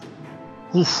 just hits.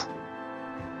 Oof.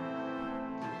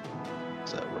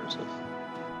 Is that where is it?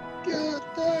 God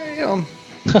damn.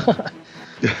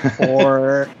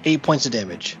 For 8 points of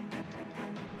damage.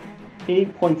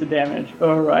 8 points of damage.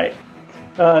 All right.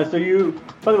 So you,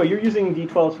 by the way, you're using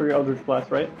D12s for your Eldritch Blast,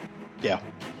 right? Yeah.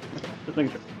 Just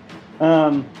making sure.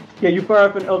 Yeah, you fire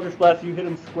up an Eldritch Blast, you hit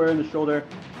him square in the shoulder,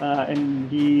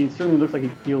 and he certainly looks like he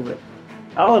feels it.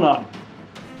 Alanon,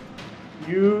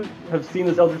 you have seen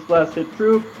this Eldritch Blast hit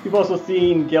true. You've also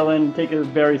seen Gellen take a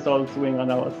very solid swing on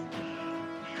Ellis.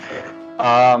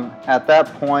 At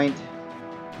that point,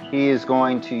 he is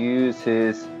going to use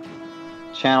his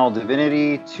Channel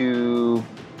Divinity to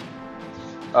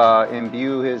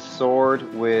imbue his sword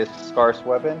with Scarce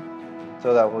Weapon.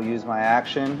 So that will use my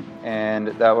action, and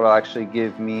that will actually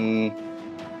give me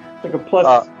Like a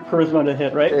plus charisma to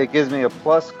hit, right? It gives me a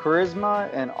plus charisma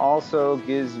and also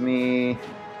gives me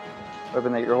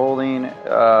weapon that you're holding.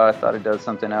 I thought it does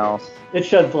something else. It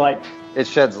sheds light. It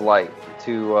sheds light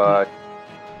to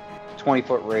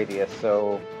 20-foot radius.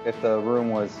 So if the room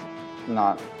was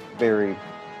not very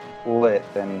lit,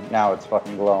 then now it's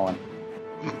fucking glowing.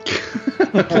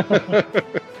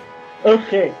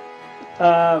 Okay.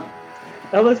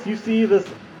 Ellis, you see this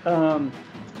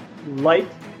light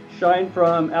shine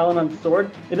from Al-Anon's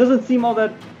sword. It doesn't seem all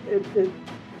that.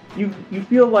 You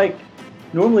feel like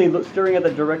normally staring at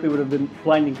that directly would have been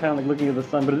blinding, kind of like looking at the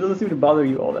sun, but it doesn't seem to bother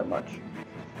you all that much.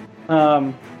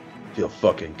 Feel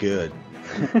fucking good.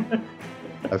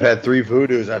 I've had 3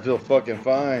 voodoos. I feel fucking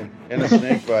fine. And a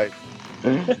snake bite.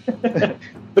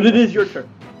 But it is your turn.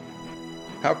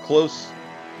 How close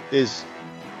is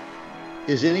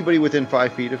anybody within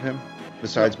 5 feet of him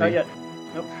besides Not me? yet.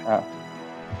 Nope.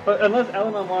 But unless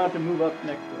Al-Anon wanted to move up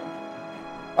next to him.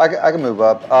 I can move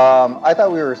up. I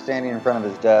thought we were standing in front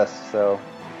of his desk, so.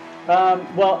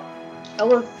 Well,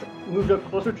 Ellis moved up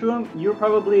closer to him. You're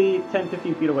probably 10,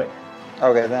 15 feet away.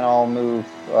 Okay, then I'll move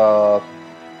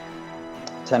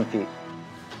 10 feet.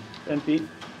 10 feet?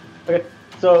 Okay,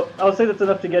 so I'll say that's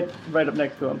enough to get right up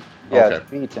next to him. Yeah, Okay.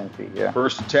 it's be 10 feet, yeah.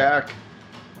 First attack.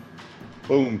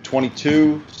 Boom,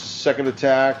 22. Second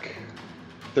attack,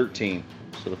 13.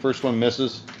 So the first one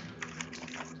misses.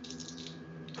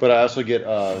 But I also get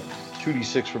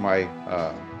 2d6 for my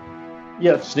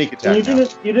Yes. sneak And attack.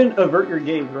 you didn't avert your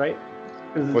gaze, right?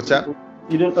 'Cause What's that?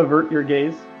 You didn't avert your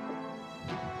gaze.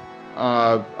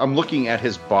 I'm looking at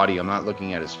his body. I'm not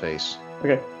looking at his face.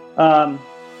 Okay.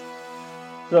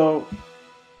 So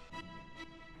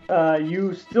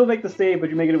you still make the save, but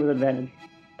you make it with advantage.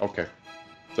 Okay.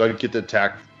 So I get the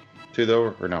attack too,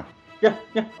 though, or no? Yeah,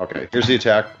 yeah. Okay. Here's the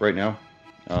attack right now.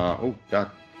 Oh, God.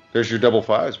 There's your double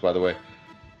 5s, by the way.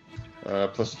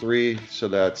 Plus 3, so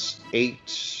that's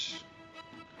 8,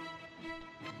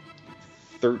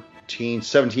 13,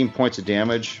 17 points of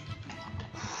damage.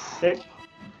 Okay.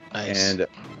 Nice. And,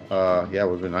 yeah, it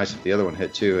would have been nice if the other one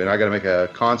hit, too. And I got to make a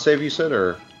con save, you said,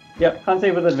 or? Yeah, con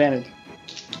save with advantage.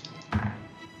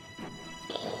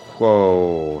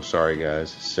 Whoa. Sorry,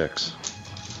 guys. 6.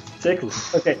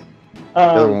 6? Okay. The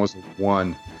other one was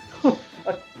 1.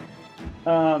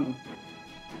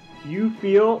 You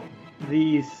feel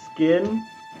the skin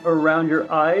around your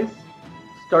eyes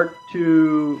start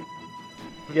to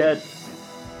get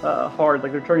hard,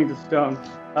 like they're turning to stone.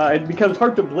 It becomes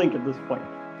hard to blink at this point.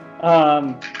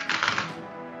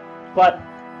 But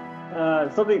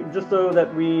something, just so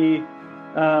that we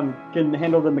can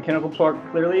handle the mechanical part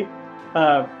clearly,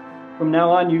 from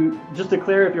now on, you just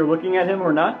declare if you're looking at him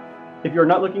or not. If you're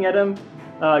not looking at him,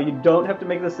 you don't have to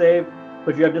make the save,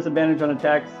 but you have disadvantage on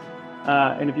attacks.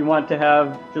 And if you want to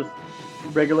have just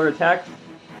regular attacks,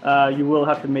 you will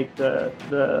have to make the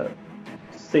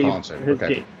save Con for save, his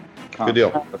okay. gate. Good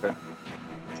deal. Okay.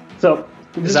 So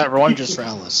Is that everyone just for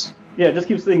Alice? Yeah, just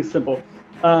keeps things simple.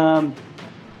 Gellin.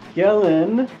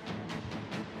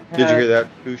 Did you hear that,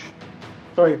 Koosh?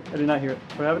 Sorry, I did not hear it.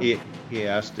 What happened? He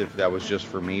asked if that was just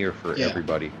for me or for Yeah.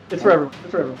 everybody. It's for everyone.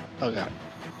 It's for everyone. Okay.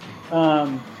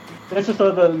 That's just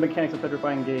how the mechanics of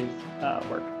petrifying gaze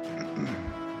work.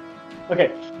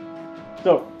 Okay,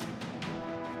 so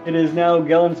it is now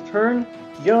Gellin's turn.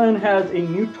 Gellin has a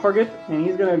new target, and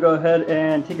he's going to go ahead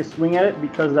and take a swing at it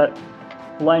because that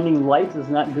blinding light is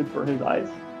not good for his eyes.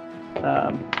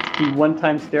 He one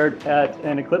time stared at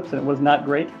an eclipse, and it was not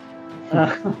great.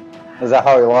 Is that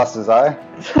how he lost his eye?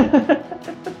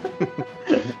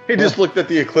 He just looked at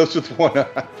the eclipse with one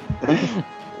eye.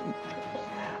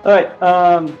 All right,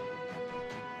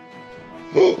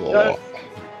 just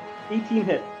 18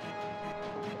 hit.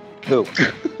 Who?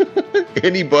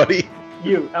 Anybody?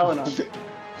 You, Al-Anon.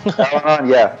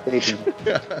 Yeah, 18.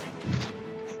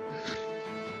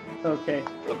 Okay.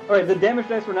 All right, the damage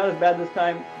dice were not as bad this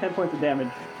time. 10 points of damage.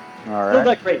 All Still right.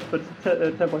 not great, but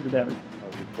 10 points of damage. Oh,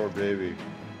 you poor baby.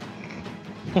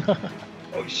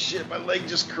 Oh shit, my leg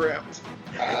just cramped.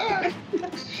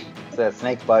 It's that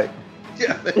snake bite.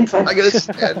 Yeah, I gotta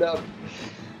stand up.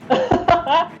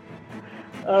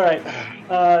 All right,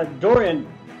 Dorian.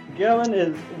 Gellin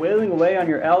is wailing away on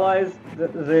your allies.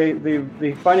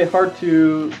 They find it hard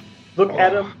to look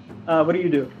at him. What do you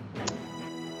do?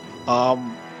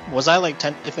 Was I like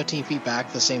 10 to 15 feet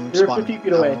back, the same You're spot? 15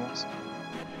 feet away. Alan was?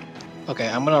 Okay,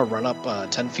 I'm gonna run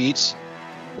up 10 feet.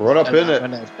 Run up and in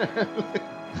I'm it. gonna-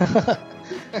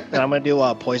 and I'm gonna do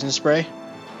a poison spray.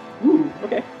 Ooh,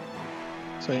 okay.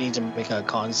 So I need to make a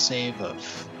con save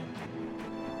of.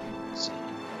 Let's see.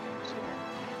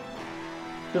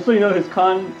 Just so you know, his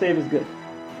con save is good.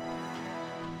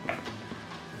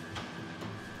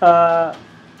 That's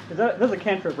a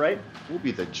cantrip, right? We'll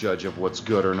be the judge of what's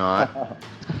good or not.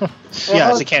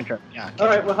 Yeah, it's a cantrip. Yeah. All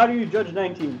right. Well, how do you judge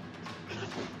 19?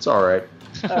 It's all right.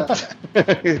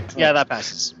 Yeah, that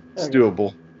passes. It's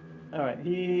doable. All right.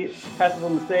 He passes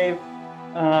on the save.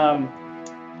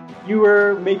 You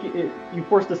were making it. You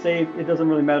forced a save. It doesn't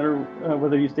really matter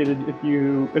whether you stated if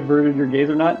you averted your gaze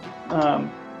or not.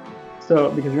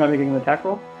 So because you're not making an attack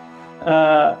roll.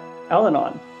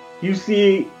 Alanon, you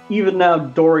see even now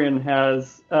Dorian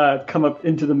has come up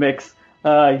into the mix.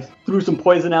 He threw some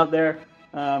poison out there,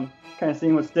 kind of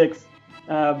seeing what sticks.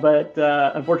 But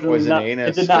unfortunately,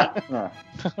 it did not. All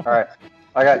right.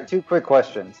 I got 2 quick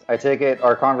questions. I take it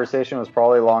our conversation was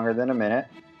probably longer than a minute.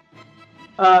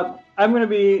 I'm going to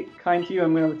be kind to you.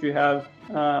 I'm going to let you have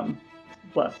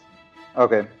bless.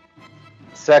 Okay.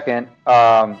 Second,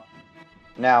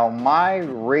 now my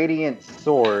radiant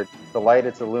sword, the light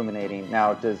it's illuminating,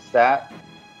 now does that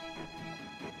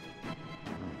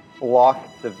block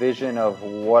the vision of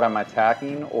what I'm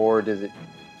attacking, or does it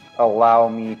allow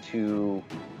me to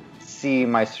see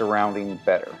my surroundings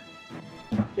better?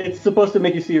 It's supposed to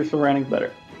make you see your surroundings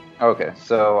better. Okay,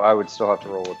 so I would still have to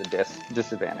roll with a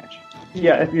disadvantage.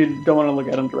 Yeah, if you don't want to look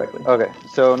at them directly. Okay,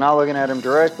 so not looking at him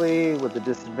directly with the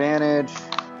disadvantage.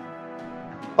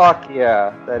 Fuck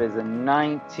yeah, that is a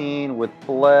 19 with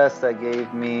bless. That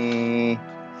gave me...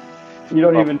 You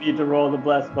don't even need to roll the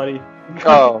bless, buddy.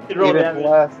 Oh, You roll even damage.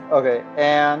 bless? Okay,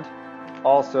 and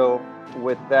also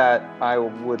with that, I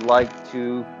would like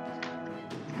to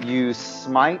use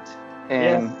smite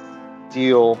and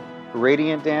deal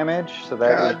radiant damage. So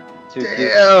that would...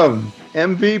 Damn!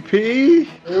 MVP? Here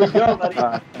we go, buddy.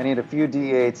 I need a few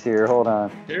d8s here. Hold on.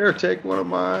 Here, take one of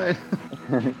mine.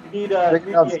 Need Bring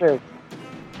it downstairs.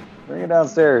 Bring it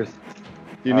downstairs.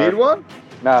 You need one?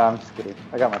 No, I'm just kidding.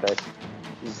 I got my dice.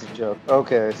 This is a joke.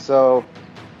 Okay, so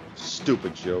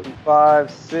Stupid joke.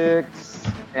 5, 6,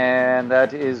 and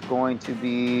that is going to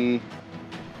be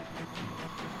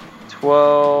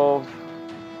 12,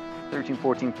 13,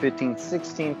 14, 15,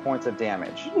 16 points of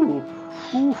damage. Ooh,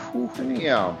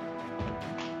 Damn.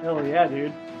 hell yeah,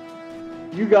 dude.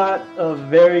 You got a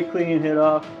very clean hit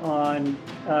off on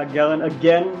Gellin.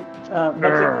 Again, much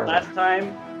like last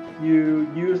time you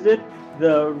used it,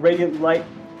 the radiant light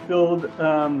filled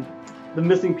the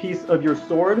missing piece of your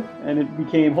sword, and it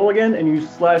became whole again, and you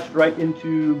slashed right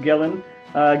into Gellin,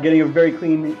 getting a very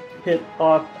clean hit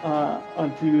off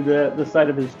onto the side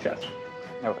of his chest.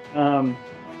 Okay.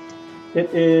 It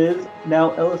is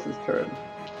now Ellis's turn.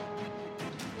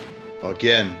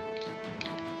 Again.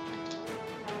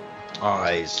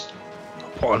 Eyes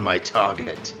upon my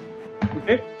target.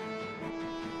 Okay.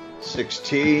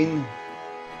 16.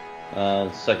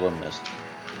 Second one missed.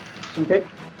 Okay.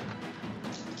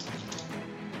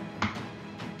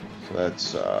 So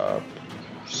that's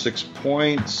 6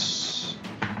 points.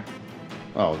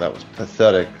 Oh, that was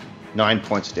pathetic. 9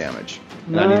 points of damage.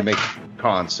 And I need to make a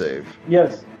con save.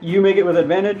 Yes, you make it with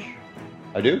advantage.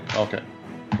 I do? Okay.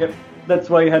 Yep.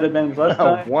 That's why you had advantage last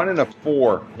time. 1 and a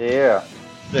 4. Yeah.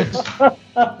 6. Fuck.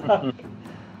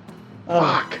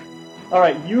 All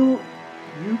right, you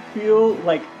feel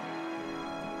like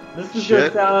this is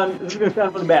gonna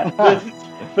sound really bad,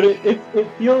 but it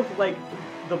feels like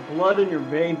the blood in your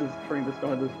veins is turning to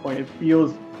stone at this point. It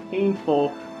feels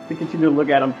painful to continue to look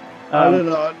at him.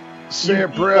 Say a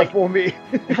prayer for me.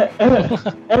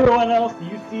 Everyone else,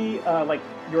 you see like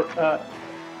your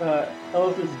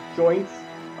Ellis's joints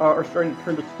are starting to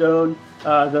turn to stone.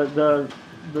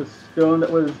 The stone that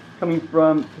was coming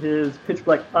from his pitch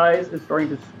black eyes is starting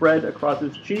to spread across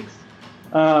his cheeks.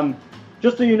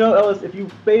 Just so you know, Ellis, if you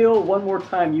fail one more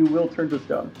time, you will turn to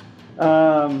stone.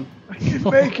 I can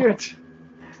make it.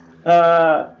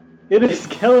 It is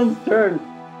Kellen's turn.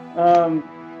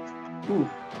 Oof.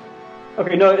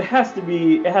 Okay, no, he has to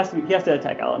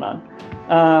attack Alanon.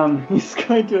 He's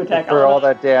going to attack For Alanon. all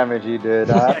that damage he did.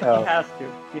 Yeah,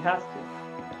 he has to.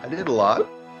 I did a lot.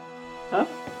 Huh?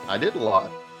 I did a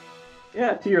lot.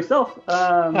 Yeah, to yourself.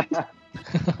 I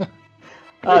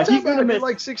He's gonna miss.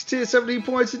 like 16, 17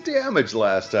 points of damage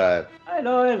last time. I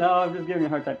know. I'm just giving you a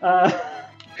hard time.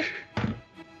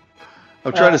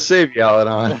 I'm trying to save you,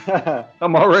 Alanon.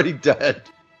 I'm already dead.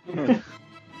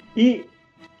 He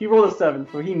rolled a 7,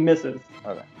 so he misses.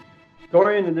 Okay.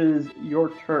 Dorian, it is your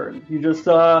turn. You just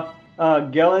saw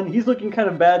Gellin. He's looking kind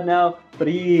of bad now, but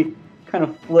he kind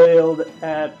of flailed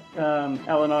at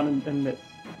Alanon and missed.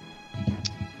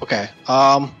 Okay.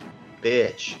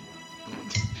 Bitch.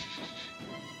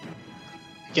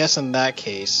 I guess in that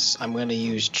case, I'm going to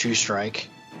use True Strike.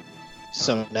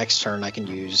 So next turn, I can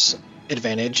use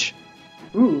advantage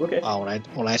Ooh, okay.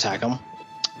 when I attack him.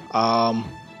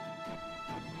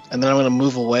 And then I'm gonna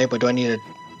move away. But do I need to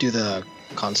do the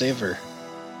con save or?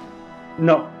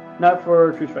 No, not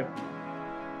for True Strike.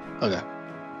 Okay.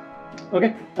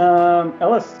 Okay.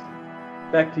 Ellis,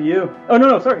 back to you. Oh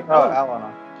no, sorry. Oh,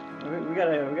 Alana. We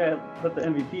gotta let the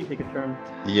MVP take a turn.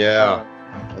 Yeah,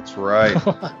 that's right.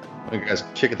 You guys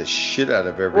kicking the shit out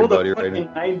of everybody Rolled a right now.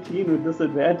 fucking 19 with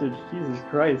disadvantage. Jesus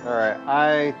Christ. All right,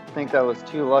 I think that was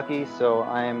too lucky, so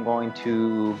I am going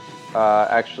to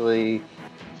actually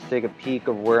take a peek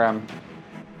of where I'm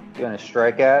going to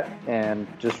strike at and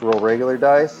just roll regular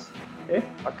dice. Okay.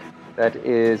 That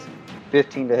is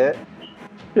 15 to hit.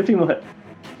 15 will hit.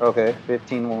 Okay,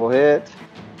 15 will hit.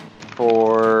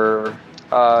 For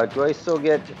do I still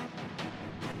get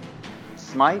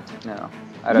smite? No.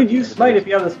 You can use smite if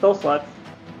you have the spell slots.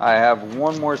 I have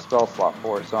one more spell slot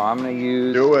for it, so I'm going to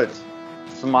use Do it.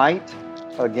 smite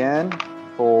again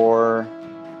for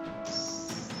 6,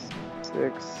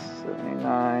 7,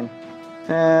 9,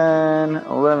 10,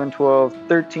 11, 12,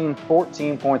 13,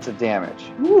 14 points of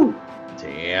damage. Woo.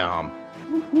 Damn.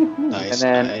 Nice.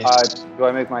 And then nice. do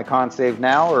I make my con save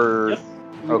now or? Yes.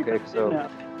 Okay, so Now.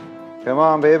 come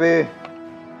on, baby.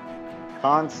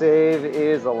 Con save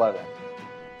is 11.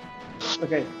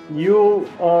 Okay,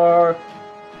 your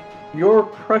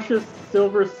precious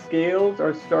silver scales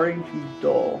are starting to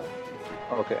dull.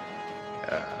 Okay.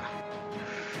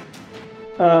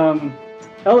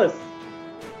 Ellis,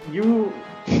 you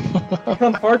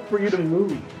become hard for you to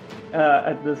move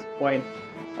at this point.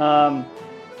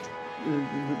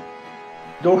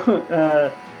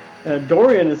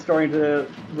 Dorian is starting to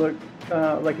look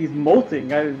like he's molting.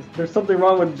 There's something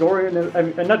wrong with Dorian.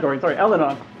 Not Dorian. Sorry,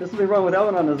 Elenon. There's something wrong with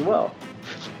Elenon as well.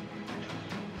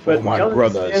 But my Elenon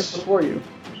brothers. stands before you.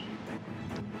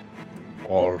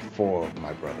 All 4 of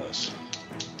my brothers.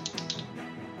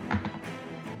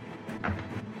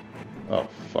 Oh,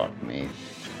 fuck me.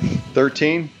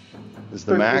 13 is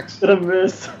the max. Gonna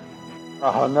miss.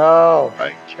 Oh no!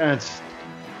 I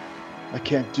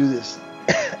can't do this.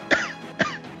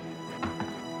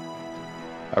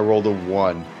 I rolled a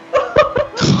 1.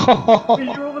 Did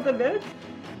you roll with advantage?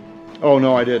 Oh,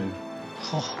 no, I didn't.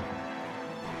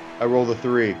 I rolled a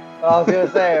 3. I was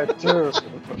gonna say a 2.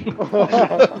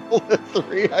 I rolled a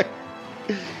 3.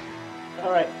 All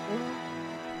right.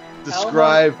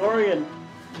 Describe. Dorian,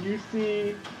 you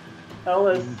see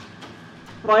Ellis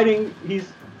fighting.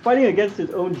 He's fighting against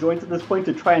his own joints at this point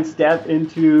to try and stab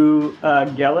into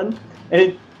Gellin,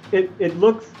 and it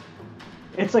looks.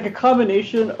 It's like a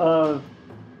combination of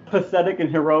pathetic and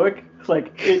heroic.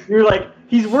 You're like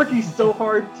he's working so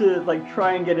hard to like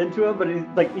try and get into him, but he's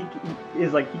like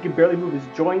he can barely move his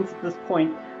joints at this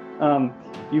point.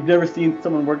 You've never seen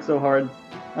someone work so hard.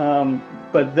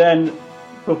 But then,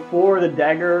 before the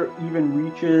dagger even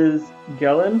reaches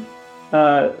Gellin,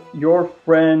 your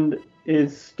friend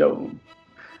is stone.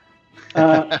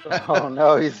 Oh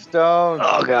no, he's stoned.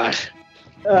 Oh god.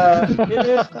 It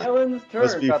is Gellin's turn.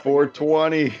 Must be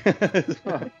 420.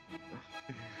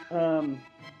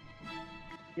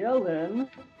 Gellin,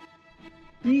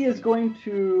 he is going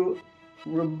to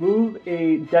remove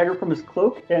a dagger from his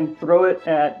cloak and throw it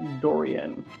at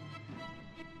Dorian.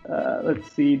 Let's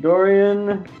see,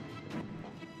 Dorian.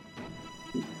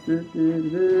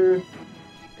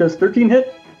 Does 13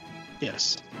 hit?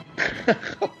 Yes.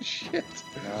 Oh, shit.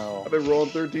 No. I've been rolling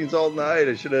 13s all night.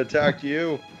 I should have attacked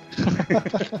you.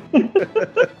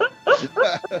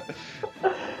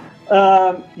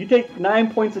 You take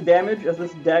 9 points of damage as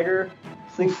this dagger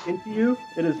sinks into you.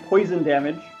 It is poison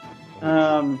damage.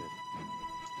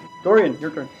 Dorian,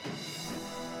 your turn.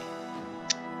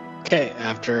 Okay,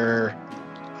 after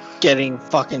getting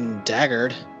fucking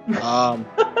daggered, I'm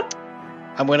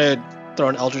gonna throw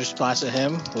an Eldritch Blast at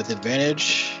him with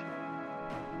advantage.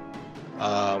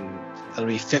 That'll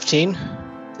be 15.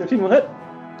 15 will hit.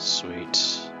 Sweet.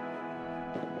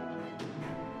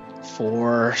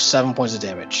 For 7 points of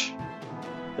damage.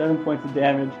 7 points of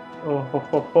damage.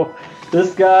 Oh.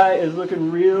 This guy is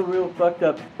looking real fucked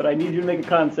up, but I need you to make a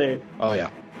con save. Oh yeah.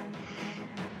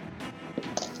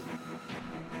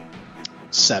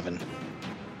 7.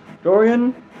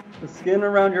 Dorian, the skin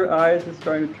around your eyes is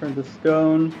starting to turn to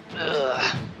stone.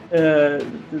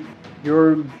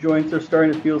 Your joints are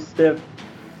starting to feel stiff.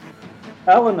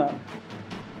 Alana,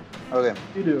 Okay,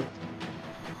 you do.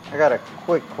 I got a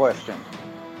quick question.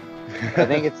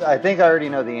 I think I already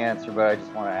know the answer, but I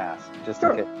just want to ask, just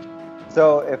Sure. in case.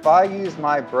 So if I use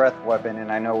my breath weapon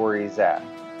and I know where he's at,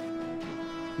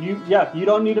 You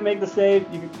don't need to make the save.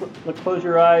 You can close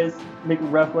your eyes, make a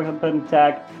ref weapon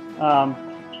attack,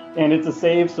 and it's a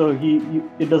save, so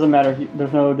it doesn't matter.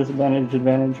 There's no disadvantage,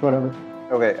 advantage, whatever.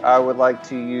 Okay, I would like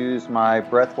to use my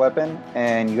breath weapon,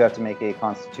 and you have to make a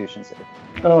Constitution save.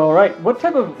 All right. What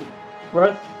type of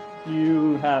breath do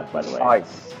you have, by the way?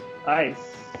 Ice.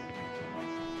 Ice.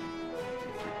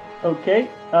 Okay.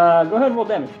 Go ahead and roll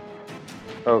damage.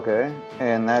 Okay,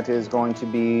 and that is going to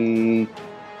be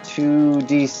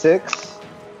 2d6.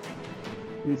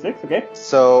 D6. Okay.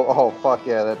 So, oh fuck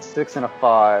yeah, that's 6 and a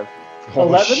 5. Oh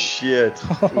 11? shit!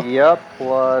 Yep.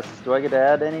 Plus, do I get to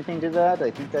add anything to that?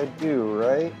 I think I do,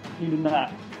 right? You do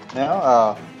not. No.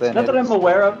 Oh, then Not that I'm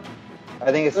aware of.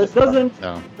 I think it's This just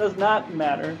does not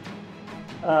matter.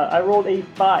 I rolled a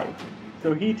 5,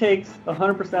 so he takes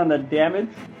 100% of the damage.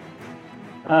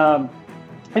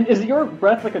 And is your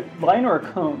breath like a line or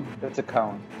a cone? It's a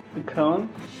cone. A cone.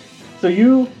 So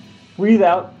you breathe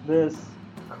out this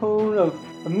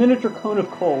a miniature cone of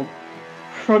cold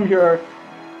from your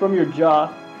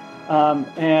jaw,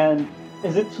 and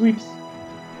as it sweeps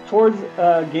towards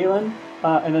Galen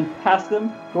and then past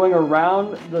him, going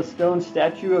around the stone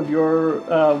statue of your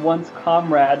once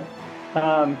comrade,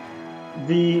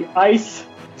 the ice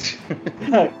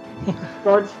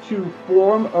starts to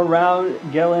form around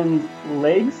Galen's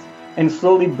legs and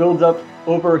slowly builds up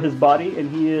over his body, and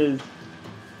he is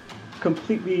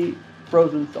completely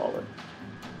frozen solid.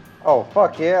 Oh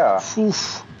fuck yeah!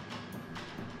 Oof.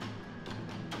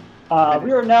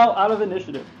 We are now out of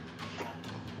initiative.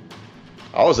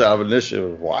 I was out of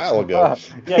initiative a while ago.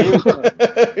 Yeah,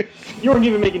 you weren't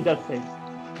even making death saves.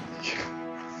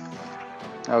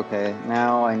 Okay,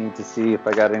 now I need to see if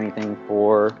I got anything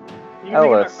for You can make an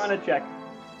Ellis. Arcana check.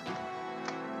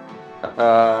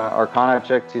 Arcana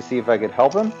check to see if I could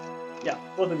help him. Yeah,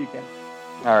 both of you can.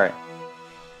 All right.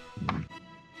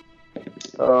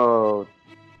 Oh,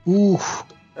 Oof.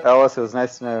 Ellis, it was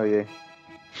nice to know you.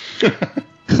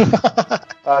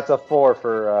 It's a 4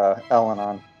 for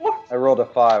Elenon. I rolled a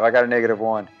 5. I got a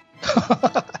 -1.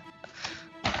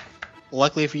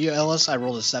 Luckily for you, Ellis, I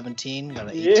rolled a 17. Got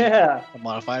an 18 Yeah.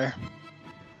 modifier.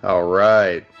 All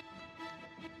right.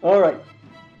 All right.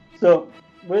 So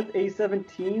with a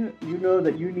 17, you know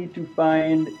that you need to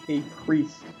find a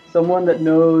priest, someone that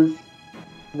knows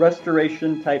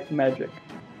restoration type magic.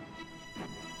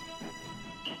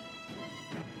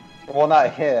 Well, not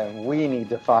him. We need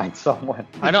to find someone.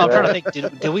 I know. I'm trying to think.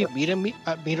 Did we meet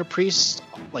a priest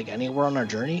like anywhere on our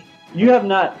journey? You have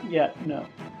not yet. No.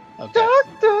 Okay.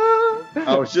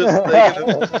 I was just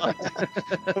thinking.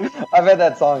 I've had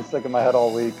that song stuck in my head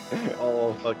all week.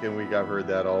 Oh, fucking week. I've heard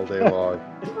that all day long.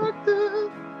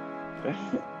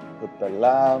 With the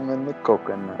lime and the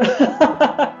coconut.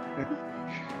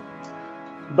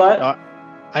 But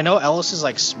I know Ellis is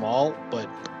like small, but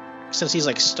since he's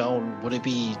like stone, would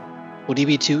he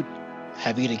be too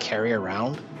heavy to carry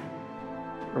around?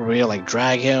 Or would we like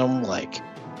drag him,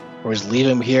 or just leave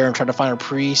him here and try to find a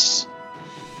priest?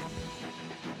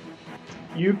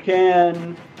 you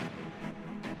can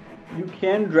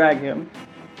drag him.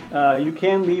 You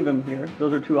can leave him here.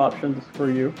 Those are two options for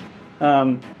you.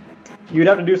 You'd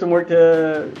have to do some work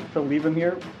to leave him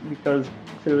here because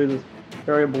clearly this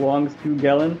area belongs to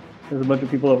Galen. There's a bunch of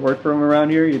people that work for him around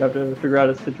here. You'd have to figure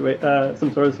out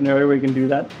some sort of scenario where you can do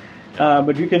that.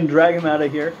 But you can drag him out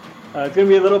of here. It's going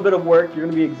to be a little bit of work. You're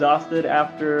going to be exhausted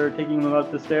after taking him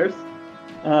up the stairs.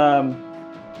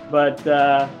 But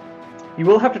you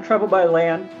will have to travel by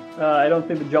land. I don't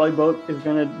think the Jolly Boat is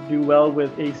going to do well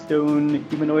with a stone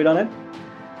humanoid on it.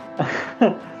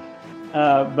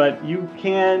 But you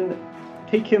can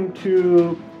take him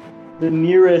to the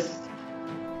nearest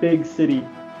big city.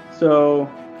 So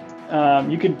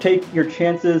you could take your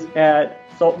chances at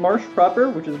Saltmarsh proper,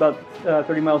 which is about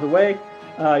 30 miles away.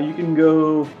 You can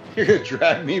go... You're gonna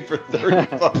drag me for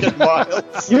 30 fucking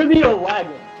miles. You need a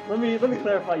wagon. Let me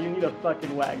clarify. You need a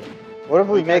fucking wagon. What if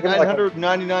we make him like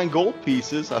 999 gold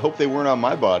pieces. I hope they weren't on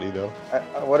my body though.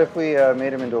 what if we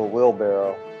made him into a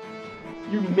wheelbarrow?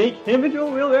 You make him into a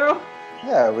wheelbarrow?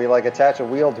 Yeah, we like attach a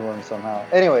wheel to him somehow.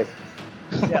 Anyways,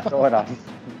 Yeah. going on.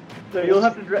 So you'll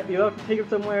have to take him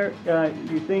somewhere.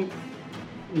 You think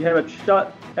you have a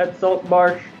shot at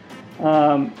Saltmarsh.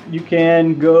 You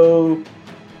can go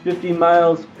 15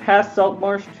 miles past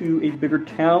Saltmarsh to a bigger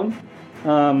town,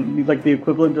 like the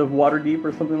equivalent of Waterdeep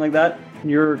or something like that.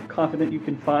 You're confident you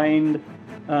can find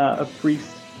a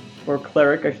priest or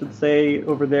cleric, I should say,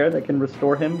 over there that can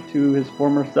restore him to his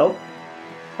former self.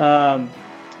 And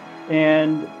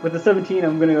with the 17,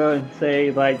 I'm going to go and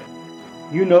say,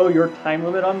 your time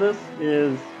limit on this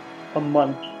is a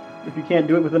month. If you can't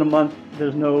do it within a month,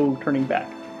 there's no turning back.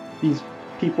 These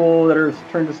people that are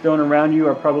turned to stone around you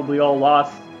are probably all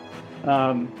lost.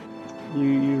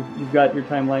 You've got your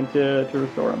timeline to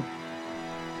restore them.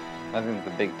 I think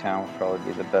the big town would probably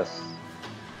be the best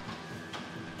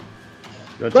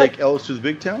Gonna take Ellis to the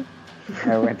big town?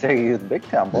 Yeah, we're gonna take you to the big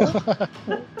town, boy.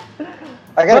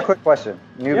 I got a quick question,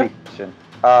 newbie question.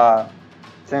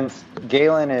 Since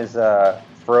Galen is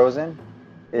frozen,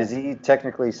 is he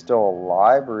technically still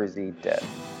alive or is he dead?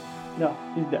 No,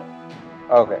 he's dead.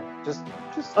 Okay, just.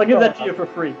 I'll give that to you for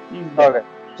free. He's dead. Okay,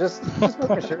 just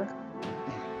making sure.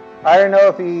 I don't know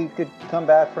if he could come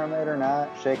back from it or not,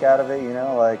 shake out of it. You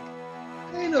know, like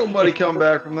Ain't nobody come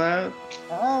back from that.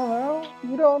 I don't know.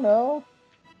 You don't know.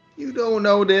 You don't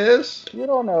know this. You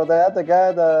don't know that.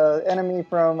 The enemy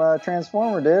from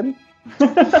Transformer did.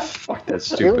 Fuck that He was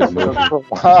stupid movie. frozen for a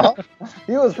while.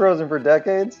 He was frozen for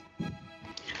decades.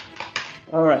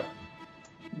 All right.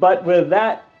 But with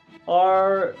that,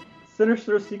 our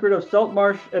Sinister Secret of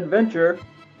Saltmarsh adventure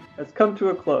has come to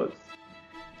a close.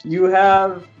 You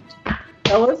have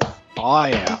Ellis Oh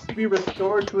yeah. needs to be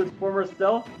restored to his former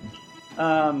self.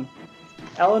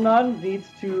 Alanon needs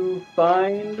to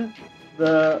find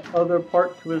the other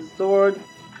part to his sword.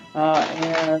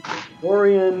 And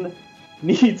Dorian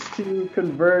needs to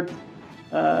convert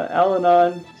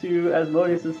Alanon to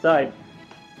Asmodeus' side.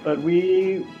 But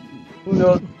who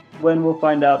knows when we'll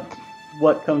find out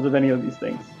what comes of any of these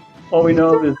things. All we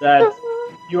know is that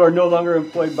you are no longer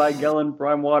employed by Gellin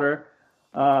Brimewater,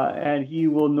 and he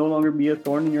will no longer be a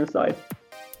thorn in your side.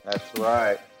 That's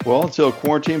right. Well, until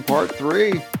Quarantine Part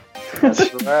 3.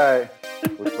 That's right.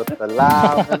 We put the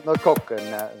lime in the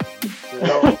coconut.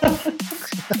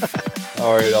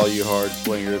 All right, all you hard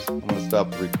slingers. I'm going to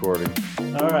stop the recording.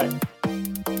 All right.